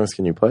what songs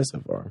can you play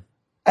so far?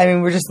 I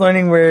mean, we're just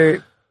learning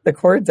where the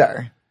chords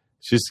are.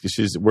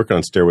 She's working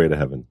on Stairway to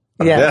Heaven.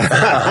 Yes.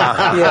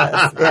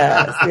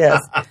 yes.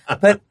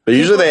 But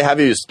usually they have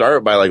you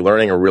start by like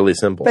learning a really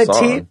simple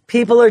song.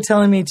 People are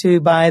telling me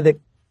to buy the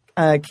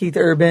Keith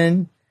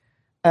Urban,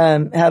 how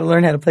to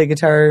learn how to play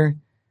guitar.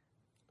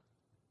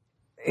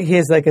 He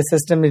has like a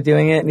system to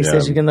doing it, and he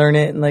says you can learn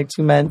it in like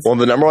 2 months. Well,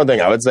 the number one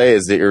thing I would say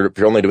is that if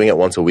you're only doing it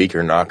once a week,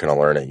 you're not going to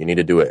learn it. You need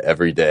to do it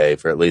every day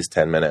for at least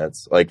 10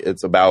 minutes. Like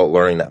it's about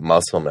learning that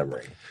muscle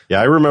memory. Yeah,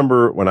 I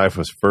remember when I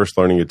was first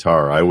learning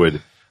guitar, I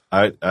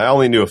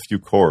only knew a few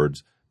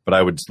chords, but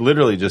I would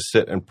literally just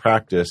sit and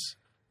practice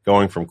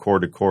going from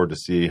chord to chord to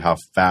see how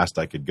fast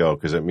I could go.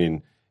 Because, I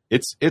mean,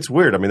 it's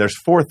weird. I mean,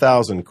 there's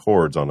 4,000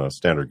 chords on a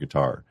standard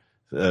guitar,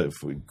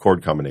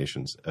 chord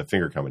combinations,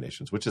 finger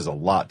combinations, which is a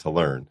lot to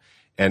learn.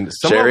 And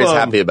Sherry's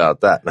happy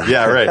about that.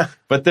 Yeah, right.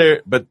 But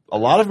a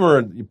lot of them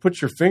are, you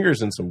put your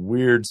fingers in some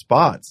weird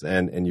spots,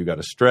 and you got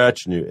to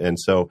stretch, and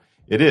so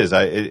it is.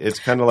 It's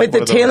kind of like the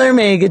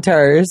TaylorMade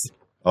guitars.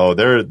 Oh,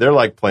 they're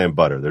like playing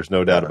butter. There's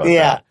no doubt about that.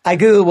 Yeah, I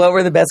Googled what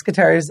were the best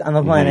guitars on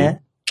the planet.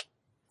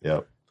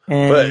 Yep.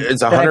 But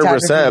it's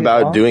 100%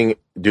 about doing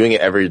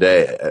it every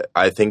day.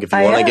 I think if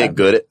you want to get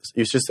good,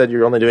 you just said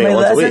you're only doing it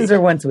once a week. My lessons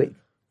are once a week.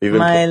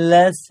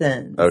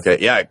 Lessons. Okay,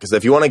 yeah, because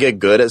if you want to get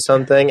good at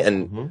something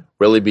and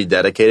really be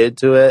dedicated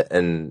to it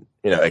and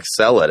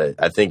excel at it,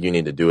 I think you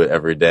need to do it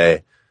every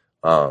day.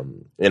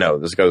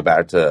 This goes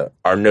back to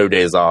our no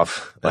days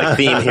off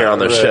theme here on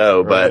the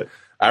show, but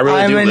I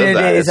really do live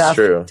that. It's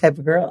true. Type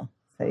of girl.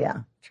 So yeah.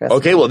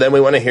 Okay, well then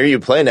we want to hear you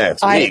play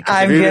next week.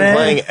 If you've been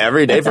playing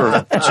every day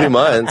for 2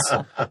 months,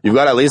 you've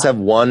got to at least have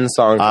one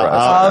song for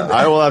us.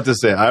 I will have to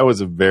say I was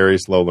a very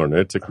slow learner.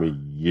 It took me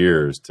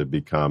years to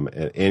become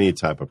any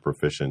type of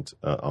proficient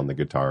on the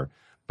guitar.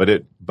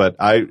 But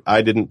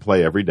I didn't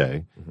play every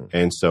day,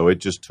 and so it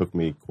just took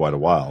me quite a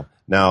while.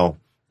 Now,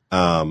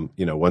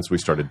 once we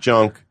started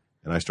Junk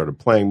and I started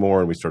playing more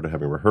and we started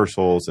having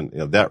rehearsals, and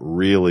that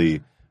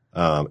really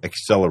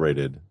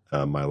accelerated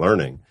my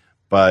learning.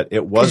 But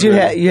it wasn't.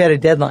 Because you had a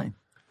deadline.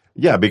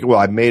 Yeah,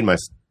 I made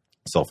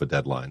myself a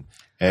deadline.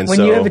 And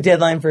when you have a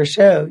deadline for a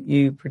show,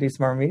 you produce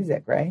more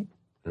music, right?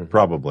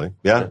 Probably,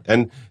 yeah.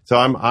 And so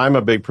I'm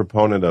a big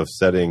proponent of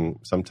setting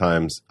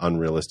sometimes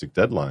unrealistic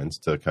deadlines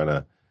to kind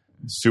of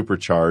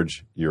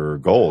supercharge your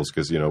goals,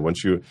 because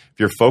if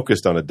you're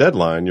focused on a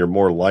deadline, you're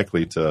more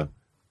likely to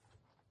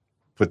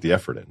put the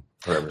effort in.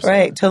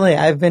 Right, totally.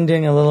 I've been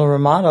doing a little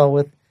remodel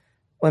with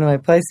one of my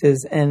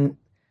places, and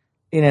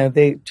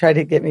they tried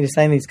to get me to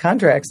sign these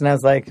contracts, and I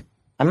was like,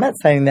 I'm not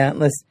signing that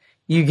unless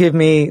you give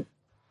me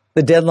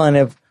the deadline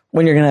of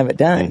when you're going to have it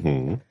done.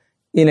 Mm-hmm.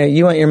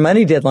 You want your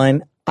money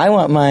deadline. I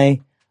want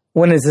my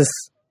when is this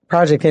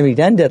project going to be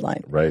done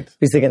deadline. Right.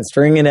 Because they can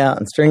string it out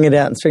and string it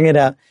out and string it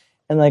out.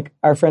 And like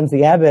our friends,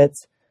 the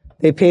Abbotts,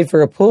 they paid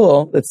for a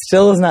pool that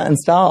still is not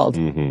installed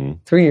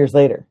 3 years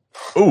later.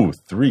 Ooh,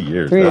 3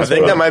 years. I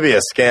think that might be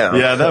a scam.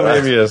 Yeah, that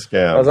may be a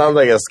scam. That sounds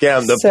like a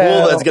scam. The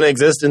pool that's going to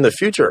exist in the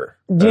future.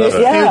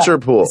 Future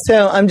pool.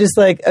 So I'm just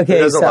like,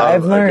 okay, so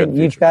I've learned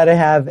you've got to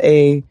have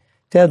a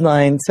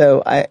deadline.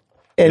 So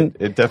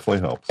it definitely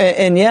helps.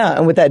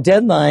 And with that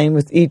deadline,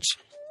 with each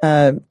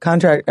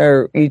contract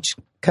or each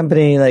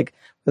company, like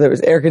whether it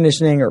was air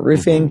conditioning or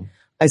roofing,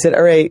 I said,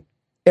 all right,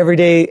 every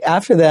day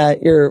after that,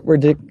 we're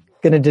going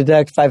to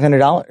deduct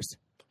 $500.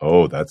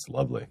 Oh, that's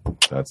lovely.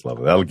 That's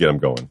lovely. That'll get them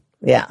going.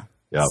 Yeah.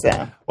 Yeah.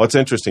 So. Well, it's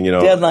interesting,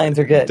 Deadlines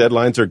are good.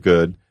 Deadlines are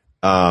good.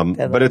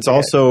 But it's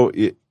also,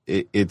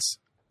 it's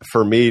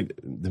for me,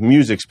 the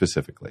music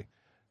specifically,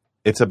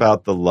 it's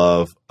about the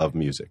love of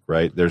music,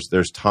 right?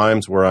 There's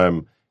times where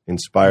I'm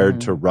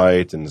inspired to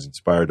write and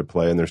inspired to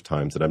play, and there's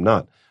times that I'm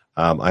not.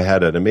 I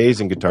had an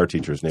amazing guitar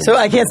teacher. His name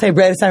I can't say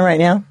write a song right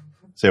now?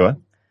 Say what?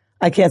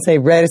 I can't say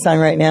write a song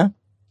right now?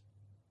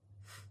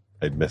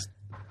 I missed.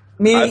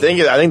 I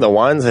think the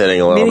wine's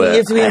hitting a little bit. You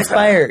have to be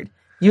inspired.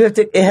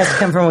 It has to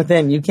come from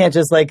within. You can't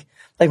just like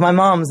my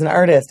mom's an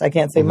artist. I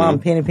can't say, Mom,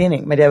 paint a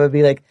painting. My dad would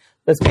be like,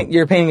 let's paint,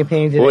 you're painting a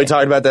painting today. Well, we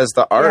talked about this,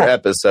 the art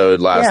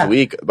episode last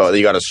week, about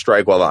you got to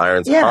strike while the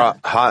iron's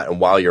hot and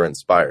while you're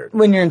inspired.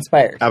 When you're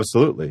inspired.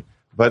 Absolutely.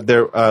 But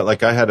there,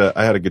 I had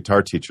a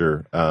guitar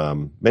teacher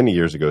many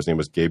years ago. His name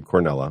was Gabe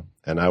Cornella,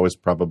 and I was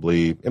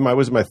in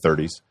my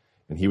 30s,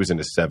 and he was in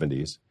his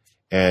 70s.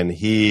 And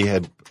he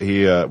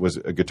was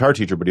a guitar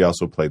teacher, but he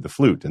also played the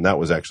flute, and that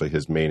was actually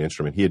his main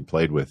instrument. He had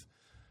played with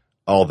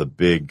all the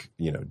big,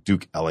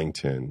 Duke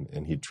Ellington,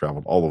 and he'd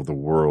traveled all over the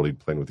world. He'd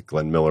played with the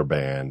Glenn Miller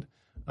Band.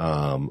 He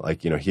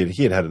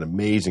had an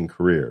amazing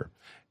career.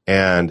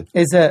 And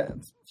is a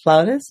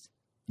flautist?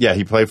 Yeah,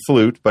 he played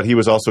flute, but he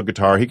was also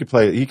guitar. He could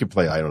play.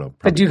 I don't know.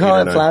 But do you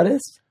call it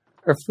flautist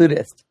or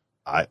flutist?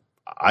 I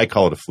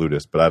call it a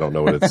flutist, but I don't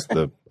know what it's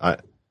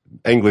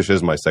English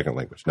is my second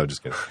language. No,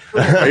 just kidding.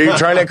 Are you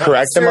trying to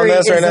correct him on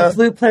this right now? Is a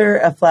flute player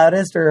a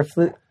flautist or a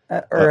flute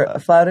a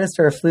flautist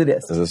or a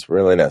flutist? Is this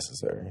really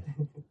necessary?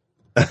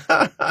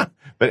 But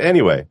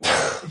anyway,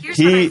 here's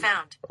what I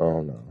found.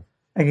 Oh no!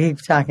 I keep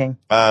talking.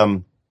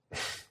 I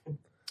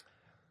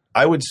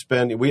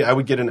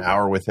would get an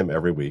hour with him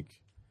every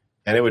week,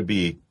 and it would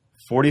be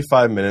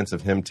 45 minutes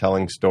of him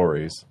telling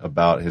stories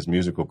about his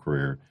musical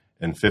career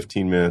and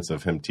 15 minutes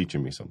of him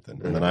teaching me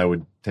something, and then I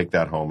would take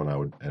that home and I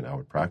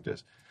would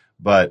practice.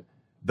 But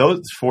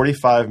those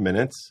 45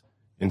 minutes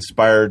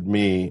inspired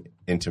me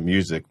into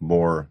music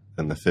more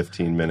than the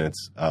 15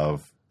 minutes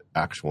of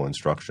actual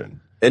instruction.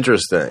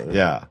 Interesting.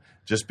 Yeah.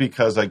 Just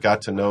because I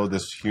got to know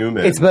this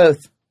human. It's both.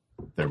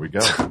 There we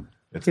go.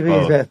 It's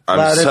both.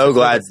 I'm so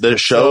glad the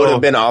show would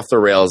have been off the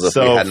rails if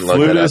we hadn't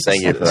looked at us.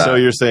 Thank you for that. So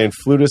you're saying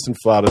flutists and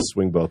flautists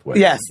swing both ways.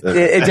 Yes.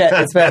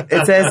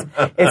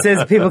 It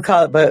says people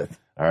call it both.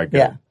 All right, good.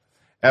 Yeah.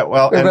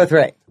 We're both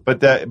right.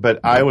 But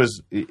I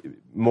was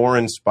more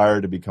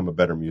inspired to become a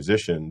better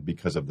musician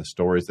because of the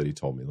stories that he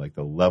told me, like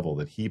the level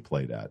that he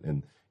played at,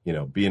 and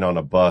being on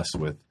a bus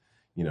with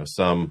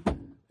some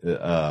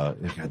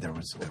there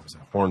was a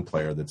horn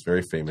player that's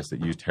very famous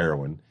that used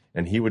heroin,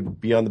 and he would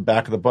be on the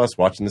back of the bus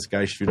watching this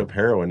guy shoot up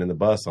heroin in the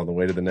bus on the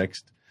way to the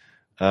next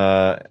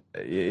on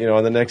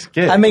the next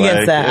gig. I'm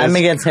against that. I'm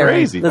against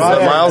crazy.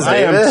 heroin. Miles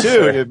Davis? I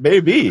am too. It may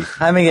be.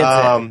 I'm against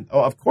it.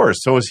 Oh, of course.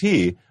 So is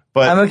he.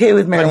 But I'm okay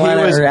with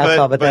marijuana or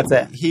alcohol, but that's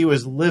it. He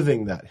was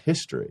living that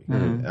history,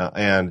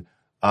 and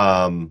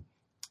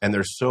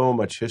there's so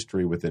much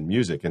history within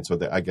music, and so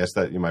I guess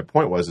that my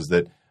point was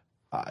that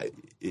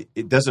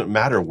it doesn't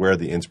matter where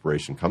the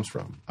inspiration comes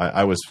from.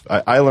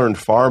 I learned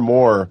far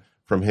more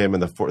from him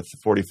in the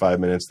 45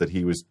 minutes that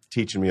he was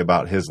teaching me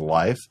about his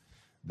life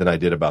than I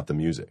did about the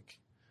music.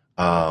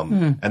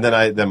 And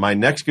then my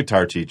next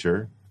guitar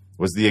teacher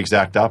was the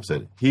exact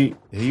opposite.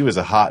 He was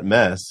a hot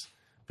mess,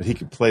 but he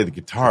could play the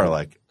guitar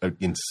like an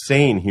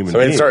insane human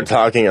being. So he'd start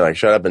talking and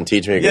shut up and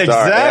teach me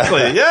guitar.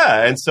 Exactly,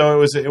 yeah. And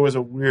so it was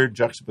a weird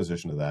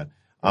juxtaposition of that.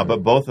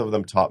 But both of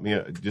them taught me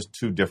just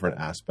two different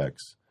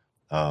aspects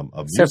of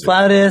music. So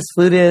flautist,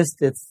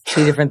 flutist, it's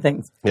two different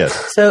things.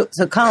 Yes. So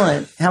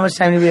Colin, how much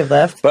time do we have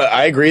left? But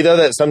I agree, though,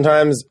 that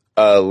sometimes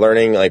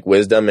learning like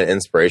wisdom and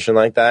inspiration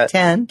like that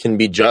can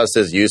be just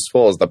as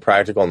useful as the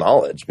practical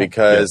knowledge.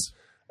 Because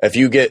if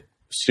you get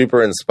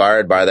super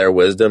inspired by their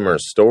wisdom or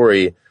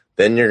story,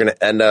 then you're going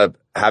to end up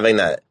having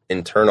that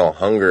internal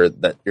hunger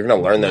that you're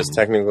going to learn those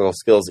technical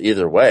skills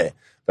either way.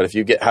 But if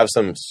you have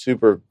some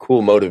super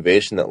cool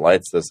motivation that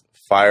lights this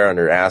fire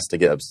under your ass to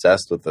get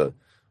obsessed with the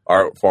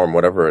art form,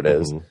 whatever it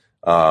is,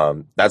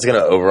 that's going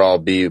to overall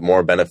be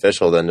more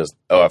beneficial than just,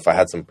 if I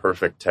had some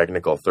perfect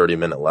technical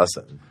 30-minute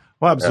lesson.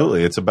 Well,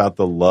 absolutely. It's about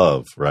the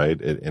love,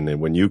 right? And then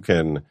when you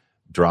can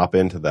drop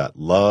into that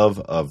love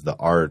of the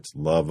art,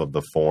 love of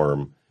the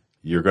form,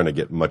 you're going to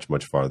get much,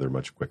 much farther,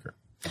 much quicker.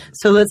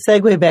 So let's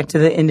segue back to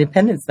the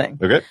independence thing.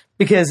 Okay.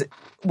 Because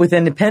with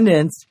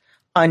independence,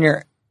 when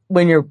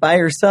you're by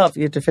yourself,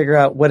 you have to figure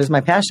out, what is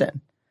my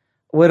passion?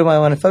 What do I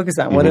want to focus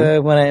on? What do I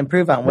want to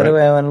improve on? What do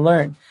I want to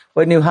learn?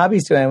 What new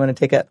hobbies do I want to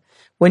take up?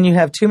 When you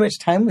have too much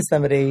time with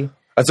somebody...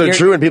 That's so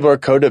true. When people are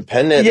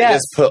codependent, they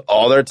just put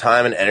all their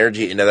time and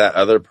energy into that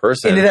other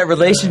person. Into that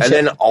relationship. And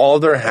then all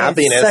their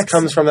happiness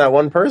comes from that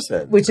one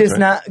person. Which is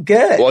not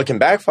good. Well, it can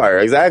backfire.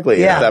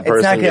 Exactly. Yeah, if that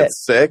person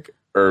gets sick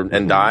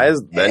and dies,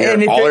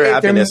 then all their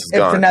happiness is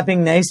gone. If they're not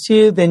being nice to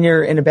you, then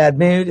you're in a bad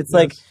mood. It's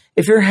like,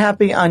 if you're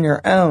happy on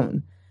your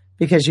own,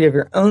 because you have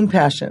your own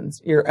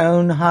passions, your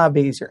own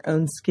hobbies, your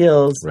own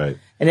skills, right,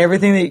 and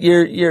everything that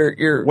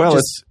you're well,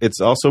 it's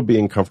also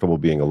being comfortable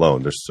being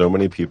alone. There's so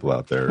many people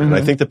out there, and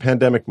I think the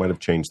pandemic might have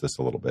changed this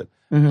a little bit.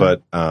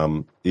 But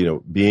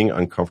being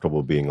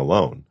uncomfortable being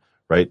alone,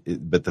 right?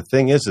 But the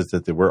thing is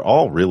that we're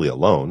all really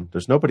alone.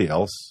 There's nobody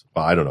else.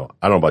 Well, I don't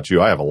know about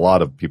you. I have a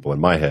lot of people in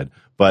my head,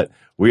 but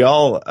we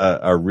all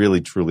are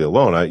really truly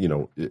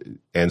alone.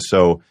 And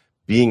so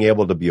being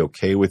able to be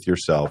okay with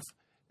yourself,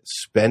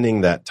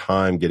 spending that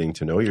time getting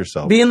to know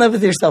yourself. Be in love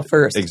with yourself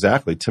first.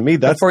 Exactly. To me,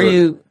 that's before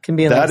you can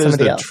be in love with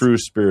somebody else. That is the true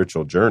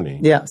spiritual journey.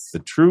 Yes. The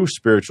true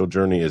spiritual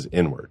journey is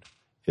inward.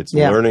 It's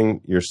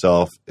learning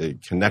yourself,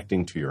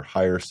 connecting to your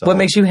higher self. What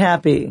makes you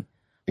happy?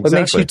 Exactly. What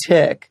makes you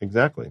tick?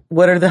 Exactly.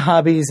 What are the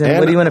hobbies and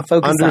what do you want to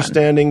focus on?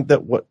 Understanding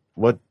that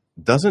what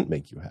doesn't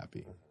make you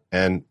happy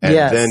and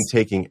then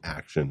taking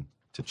action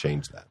to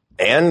change that.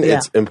 And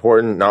it's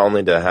important not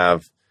only to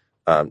have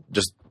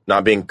just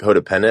not being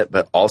codependent,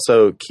 but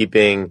also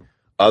keeping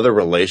other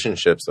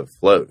relationships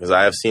afloat. Because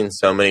I have seen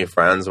so many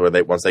friends where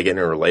once they get in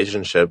a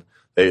relationship,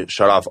 they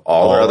shut off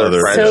all their other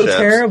friendships. So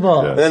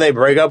terrible. And then they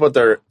break up with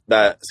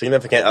that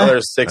significant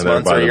other 6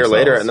 months or a year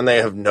later, and then they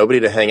have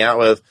nobody to hang out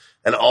with.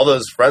 And all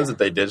those friends that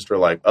they ditched were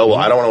like, oh, well,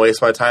 I don't want to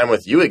waste my time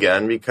with you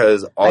again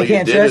because all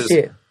you did is...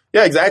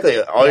 Yeah,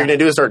 exactly. All you're going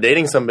to do is start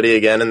dating somebody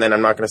again, and then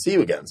I'm not going to see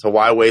you again. So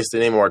why waste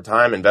any more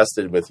time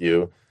invested with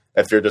you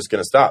if you're just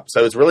going to stop?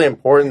 So it's really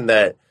important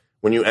that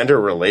when you enter a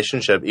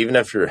relationship, even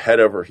if you're head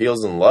over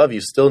heels in love, you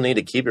still need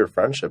to keep your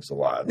friendships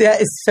alive. Yeah,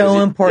 it's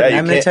so important.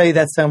 I'm going to tell you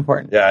that's so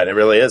important. Yeah, it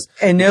really is.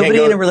 And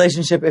nobody in a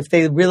relationship, if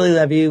they really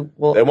love you,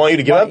 they want you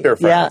to give up your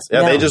friends.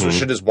 Yeah, they just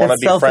should just want to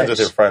be friends with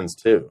your friends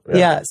too. Yeah.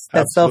 Yes,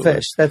 that's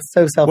selfish. That's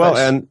so selfish.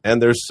 Well,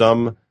 and there's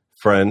some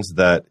friends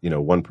that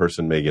one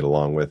person may get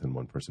along with and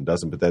one person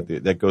doesn't, but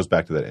that goes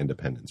back to that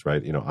independence,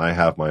 right? I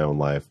have my own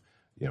life.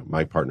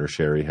 My partner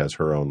Sherry has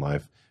her own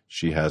life.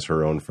 She has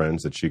her own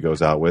friends that she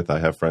goes out with. I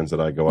have friends that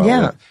I go out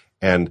with.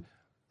 And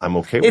I'm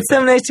okay with it. It's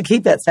so nice to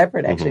keep that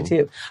separate, actually,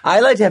 too.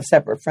 I like to have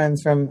separate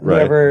friends from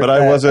whoever but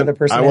I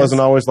wasn't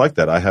always like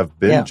that. I have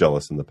been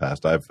jealous in the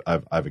past.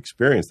 I've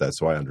experienced that,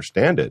 so I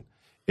understand it.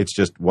 It's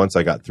just once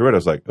I got through it, I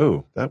was like,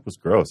 oh, that was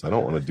gross. I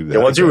don't want to do that.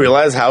 And once you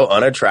realize how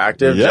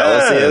unattractive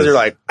jealousy is, you're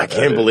like, I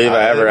can't believe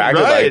I ever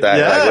acted like that.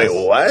 Yes. Like,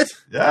 wait, what?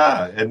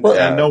 Yeah. And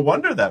no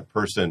wonder that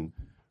person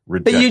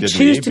rejected me. But you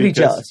choose to be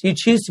jealous. You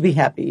choose to be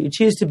happy. You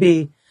choose to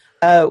be...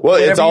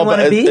 it's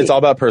all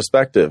about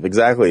perspective.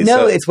 Exactly.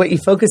 No, it's what you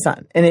focus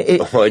on, and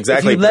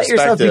exactly. If you let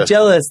yourself be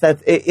jealous,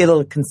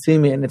 it'll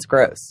consume you, and it's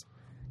gross.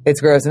 It's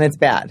gross and it's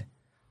bad.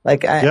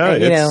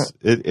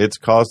 It's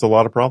caused a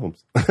lot of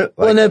problems.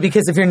 Well, no,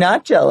 because if you're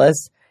not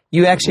jealous,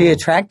 you actually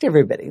attract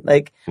everybody.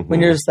 Like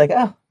when you're just like,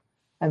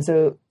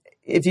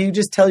 if you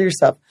just tell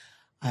yourself,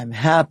 I'm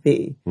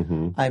happy,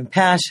 I'm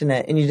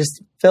passionate, and you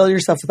just fill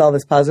yourself with all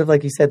this positive,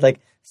 like you said, like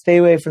stay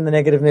away from the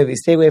negative movies,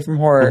 stay away from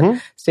horror,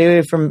 stay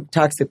away from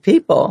toxic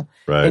people.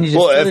 Right. And you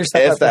just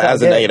if that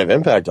has a negative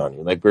impact on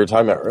you, like we were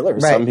talking about earlier,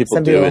 some people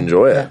do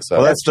enjoy it.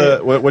 So that's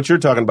what you're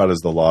talking about is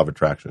the law of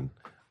attraction,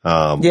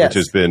 which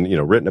has been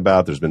written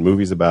about. There's been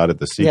movies about it.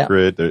 The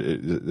Secret.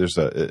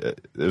 Yeah.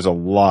 There's a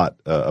lot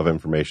of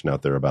information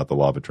out there about the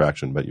law of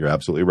attraction. But you're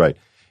absolutely right.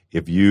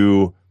 If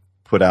you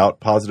put out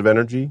positive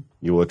energy,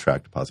 you will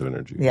attract positive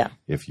energy. Yeah.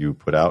 If you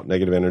put out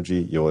negative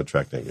energy, you'll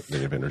attract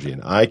negative energy.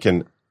 And I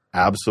can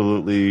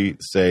absolutely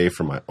say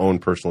from my own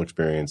personal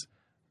experience,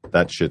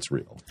 that shit's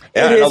real.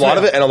 Yeah, and a lot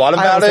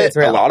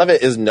of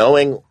it is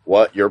knowing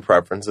what your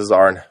preferences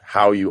are and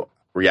how you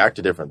react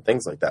to different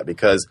things like that.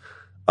 Because,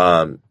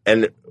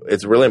 and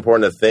it's really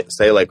important to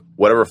say like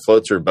whatever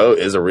floats your boat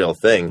is a real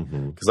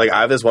thing. Because like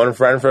I have this one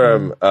friend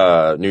from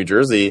New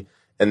Jersey,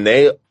 and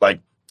they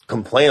like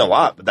complain a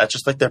lot, but that's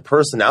just like their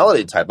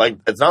personality type. Like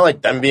it's not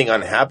like them being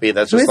unhappy.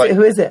 That's just like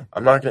who is it?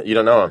 I'm not gonna. You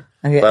don't know him.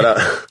 Okay.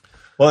 But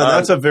well, and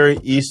that's a very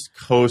East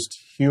Coast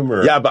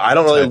humor. Yeah, but I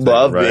don't really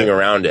love being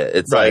around it.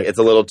 It's like, it's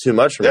a little too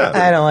much for me.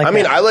 I don't like I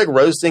mean, I like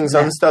roasting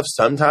some stuff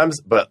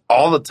sometimes, but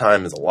all the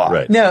time is a lot.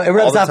 Right. No, it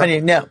rubs off on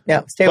you. No,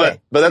 stay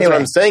away. But that's what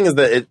I'm saying is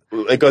that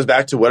it goes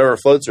back to whatever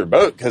floats your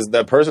boat, because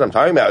the person I'm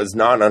talking about is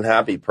not an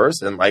unhappy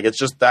person. Like, it's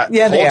just that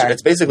culture.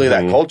 It's basically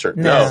that culture.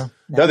 No,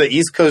 the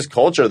East Coast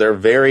culture, they're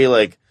very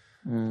like,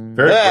 you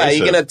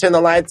gonna turn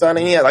the lights on,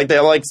 and like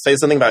they'll like say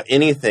something about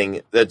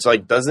anything that's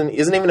like isn't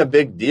even a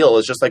big deal.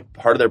 It's just like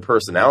part of their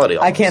personality.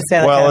 Almost. I can't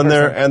stand. Well,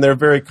 and they're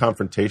very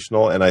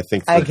confrontational, and I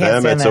think for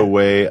them it's a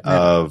way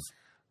of.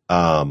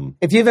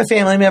 If you have a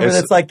family member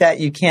that's like that,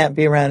 you can't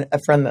be around a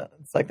friend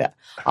that's like that.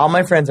 All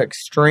my friends are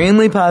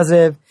extremely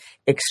positive,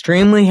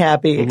 extremely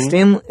happy,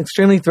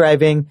 extremely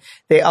thriving.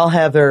 They all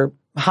have their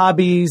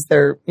hobbies.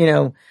 They're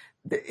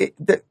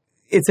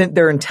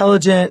they're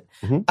intelligent.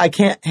 I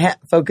can't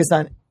focus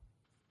on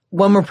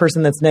one more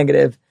person that's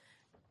negative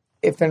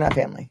if they're not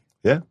family.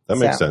 Yeah, that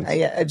makes sense.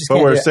 I just what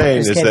can't we're saying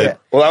is that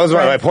that was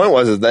my point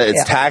was that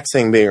it's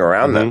taxing being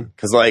around them,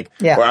 because like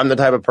where I'm the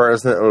type of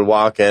person that would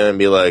walk in and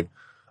be like,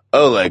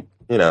 oh, like,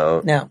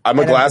 I'm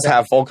a glass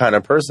half full kind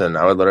of person.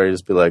 I would literally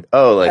just be like,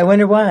 oh, like, I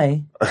wonder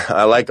why.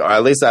 I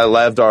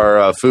loved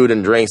our food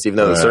and drinks, even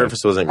though the service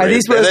wasn't great. Are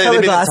these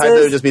rose-colored glasses? They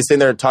would just be sitting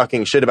there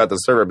talking shit about the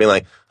server, being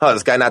like, oh,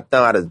 this guy not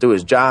know how to do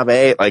his job,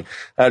 eh? Like,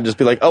 I'd just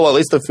be like, oh, well, at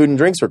least the food and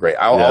drinks were great.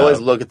 I'll always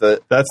look at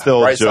That's the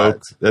old joke.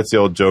 Sides. That's the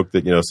old joke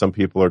that, some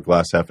people are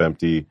glass half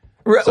empty.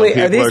 Wait,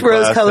 are these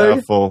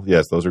rose-colored?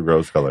 Yes, those are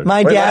rose-colored.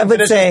 My dad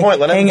would say,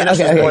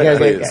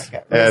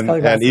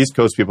 and East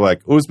Coast people are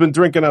like, who's been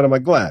drinking out of my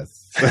glass?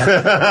 So true. Wait,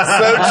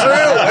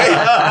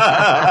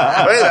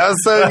 that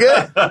was so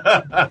good.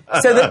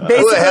 So basically,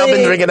 who the hell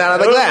been drinking out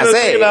of the glass?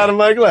 Hey, drinking out of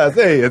my glass.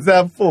 Hey, it's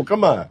half full.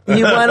 Come on.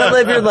 You want to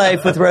live your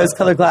life with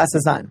rose-colored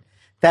glasses on.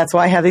 That's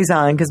why I have these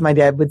on, because my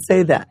dad would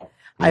say that.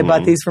 I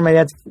bought these for my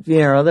dad's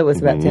funeral. That was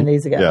about 10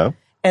 days ago. Yeah.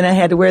 And I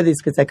had to wear these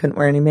because I couldn't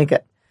wear any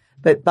makeup.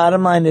 But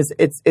bottom line is,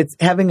 it's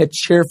having a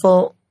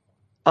cheerful,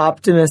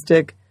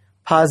 optimistic,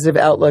 positive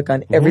outlook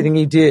on everything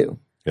you do.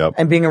 Yep.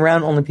 And being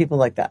around only people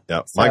like that.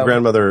 Yep. So, my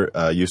grandmother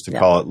used to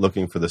call it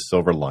looking for the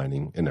silver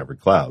lining in every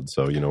cloud.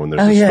 So, when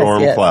there's a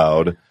storm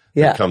cloud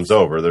that comes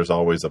over, there's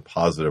always a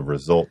positive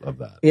result of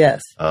that.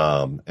 Yes.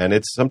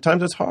 And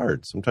sometimes it's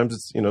hard. Sometimes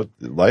it's,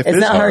 life is hard. It's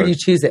not hard. You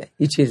choose it.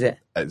 You choose it.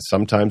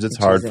 Sometimes it's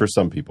hard for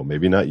some people.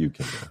 Maybe not you,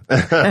 Kim.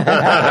 Not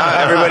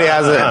everybody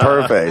has it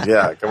perfect.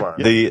 Yeah, come on.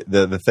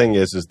 The thing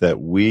is that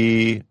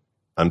we,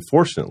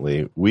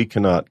 unfortunately, we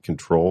cannot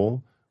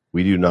control.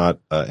 We do not,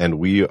 and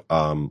we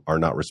are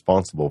not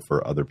responsible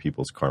for other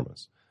people's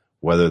karmas,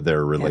 whether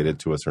they're related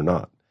to us or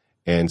not.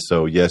 And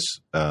so, yes,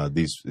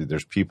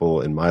 there's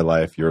people in my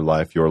life, your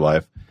life,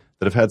 that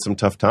have had some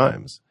tough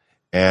times,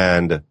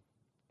 and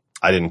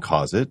I didn't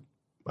cause it.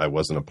 I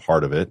wasn't a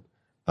part of it.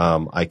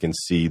 I can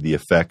see the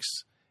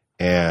effects,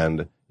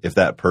 and if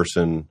that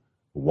person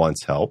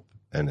wants help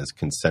and is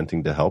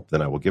consenting to help,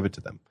 then I will give it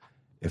to them.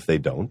 If they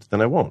don't,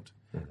 then I won't.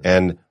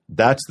 And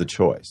that's the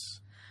choice.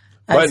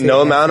 But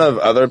no amount of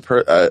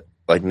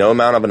no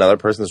amount of another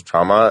person's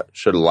trauma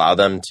should allow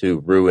them to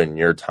ruin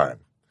your time.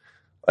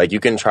 Like, you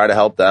can try to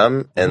help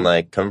them and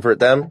like comfort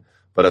them,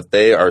 but if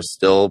they are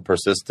still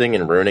persisting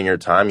and ruining your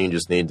time, you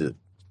just need to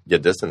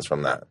get distance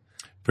from that.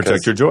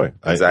 Protect your joy.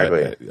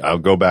 Exactly. I'll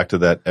go back to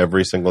that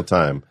every single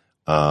time.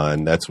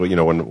 And that's what,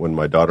 when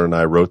my daughter and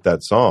I wrote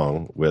that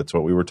song, that's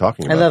what we were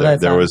talking about. I love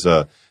that song. There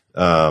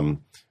was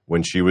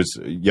when she was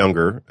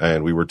younger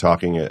and we were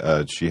talking,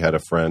 she had a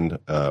friend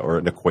or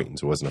an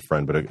acquaintance. It wasn't a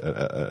friend, but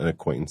an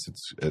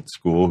acquaintance at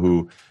school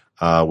who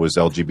was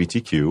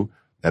LGBTQ,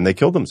 and they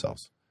killed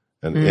themselves.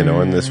 And,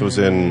 and this was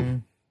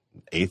in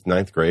 8th,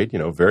 9th grade,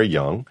 very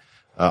young.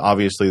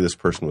 Obviously, this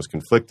person was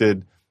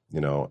conflicted.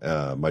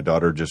 My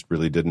daughter just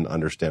really didn't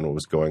understand what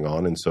was going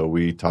on. And so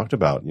we talked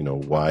about,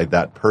 why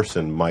that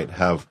person might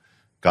have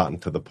gotten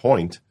to the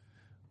point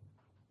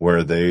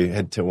where they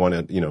had to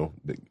want to,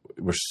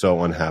 were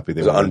so unhappy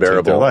they wanted to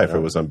take their life. Yeah.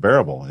 It was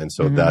unbearable. And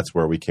so that's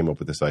where we came up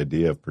with this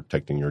idea of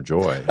protecting your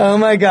joy. Oh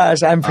my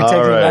gosh, I'm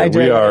protecting my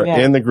joy. We are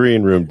in the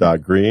green room.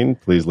 Green.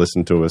 Please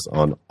listen to us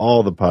on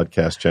all the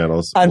podcast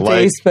channels. On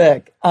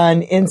Facebook,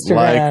 on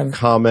Instagram. Like,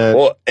 comment.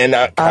 Well, and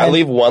can I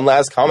leave one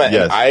last comment?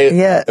 Yes.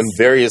 I am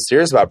very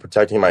serious about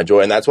protecting my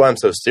joy. And that's why I'm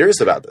so serious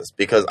about this,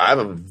 because I have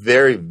a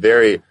very,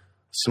 very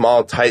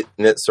small,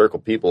 tight-knit circle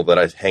of people that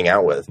I hang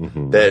out with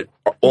that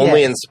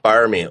only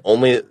inspire me,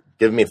 only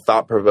give me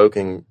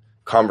thought-provoking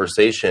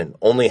conversation,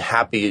 only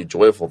happy,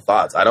 joyful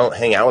thoughts. I don't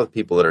hang out with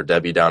people that are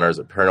Debbie Downers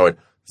or paranoid.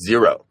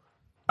 Zero.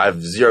 I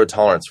have zero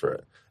tolerance for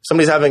it. If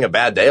somebody's having a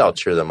bad day, I'll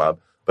cheer them up.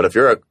 But if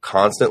you're a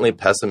constantly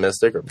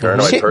pessimistic or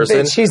paranoid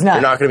person, you're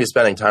not going to be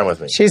spending time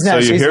with me. She's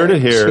not. So you're here to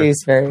hear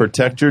very...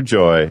 Protect Your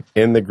Joy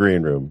in the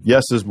green room.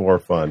 Yes is more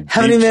fun.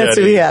 How many minutes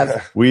do we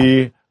have?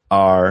 We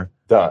are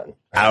done.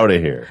 Out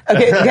of here.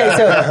 Okay,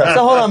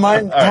 so hold on,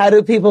 Martin. How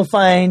do people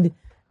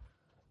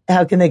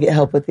how can they get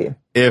help with you?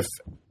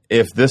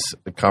 If this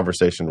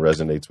conversation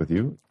resonates with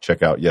you,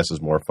 check out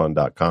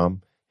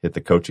yesismorefun.com, hit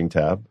the coaching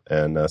tab,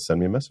 and send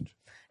me a message.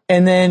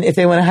 And then if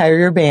they want to hire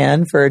your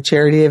band for a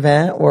charity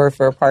event or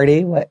for a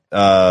party, what?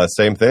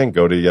 Same thing.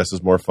 Go to Yes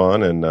Is More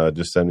Fun and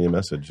just send me a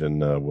message, and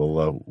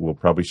we'll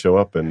probably show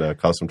up and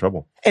cause some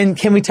trouble. And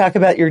can we talk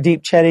about your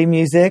Deep Chetty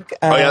music?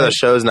 The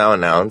show's now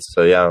announced.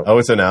 So yeah. Oh,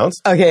 it's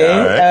announced. Okay.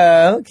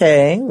 Right.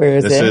 Okay. Where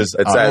is it? It's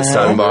at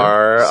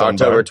Sunbar,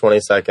 October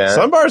 22nd.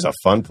 Sunbar is a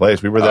fun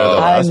place. We were there the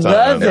last time.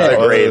 I love it. It's a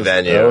great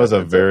venue. It was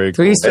a very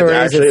Three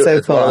stories.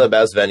 It's one of the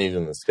best venues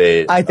in the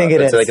state. I think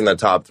it is. It's like in the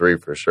top 3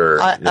 for sure.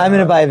 I'm going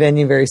to buy a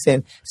venue very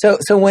soon. So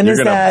when You're is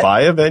that? You're going to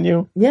buy a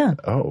venue? Yeah.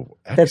 Oh,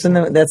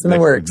 excellent. That's in the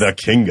works. The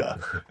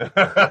Kinga.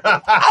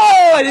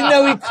 Oh, I didn't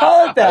know we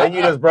call it that. I think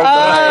you just broke the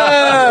mic.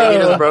 I think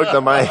you just broke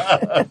the mic.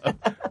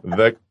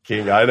 The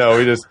King. I know.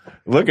 We just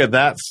look at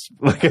that.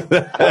 Look at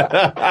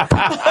that.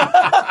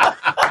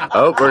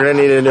 Oh, we're gonna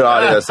need a new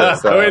audio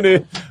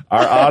system.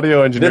 Our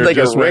audio engineer did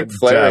just a Ric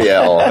Flair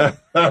yell.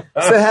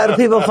 So how do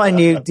people find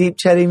you? Deep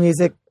Chetty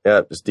Music?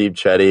 Yeah, just Deep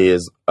Chetty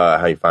is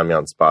how you find me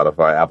on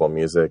Spotify, Apple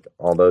Music,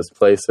 all those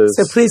places.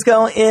 So please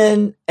go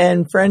in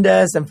and friend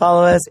us and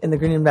follow us in the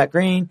Green and Black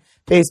Green,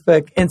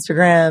 Facebook,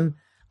 Instagram,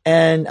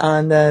 and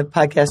on the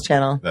podcast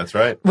channel. That's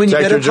right. When you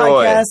go to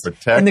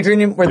podcast in the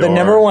Green, we're the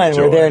number one.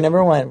 We're there,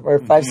 number one. We're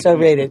 5-star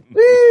rated.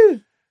 Woo!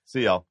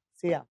 See y'all.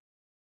 See y'all.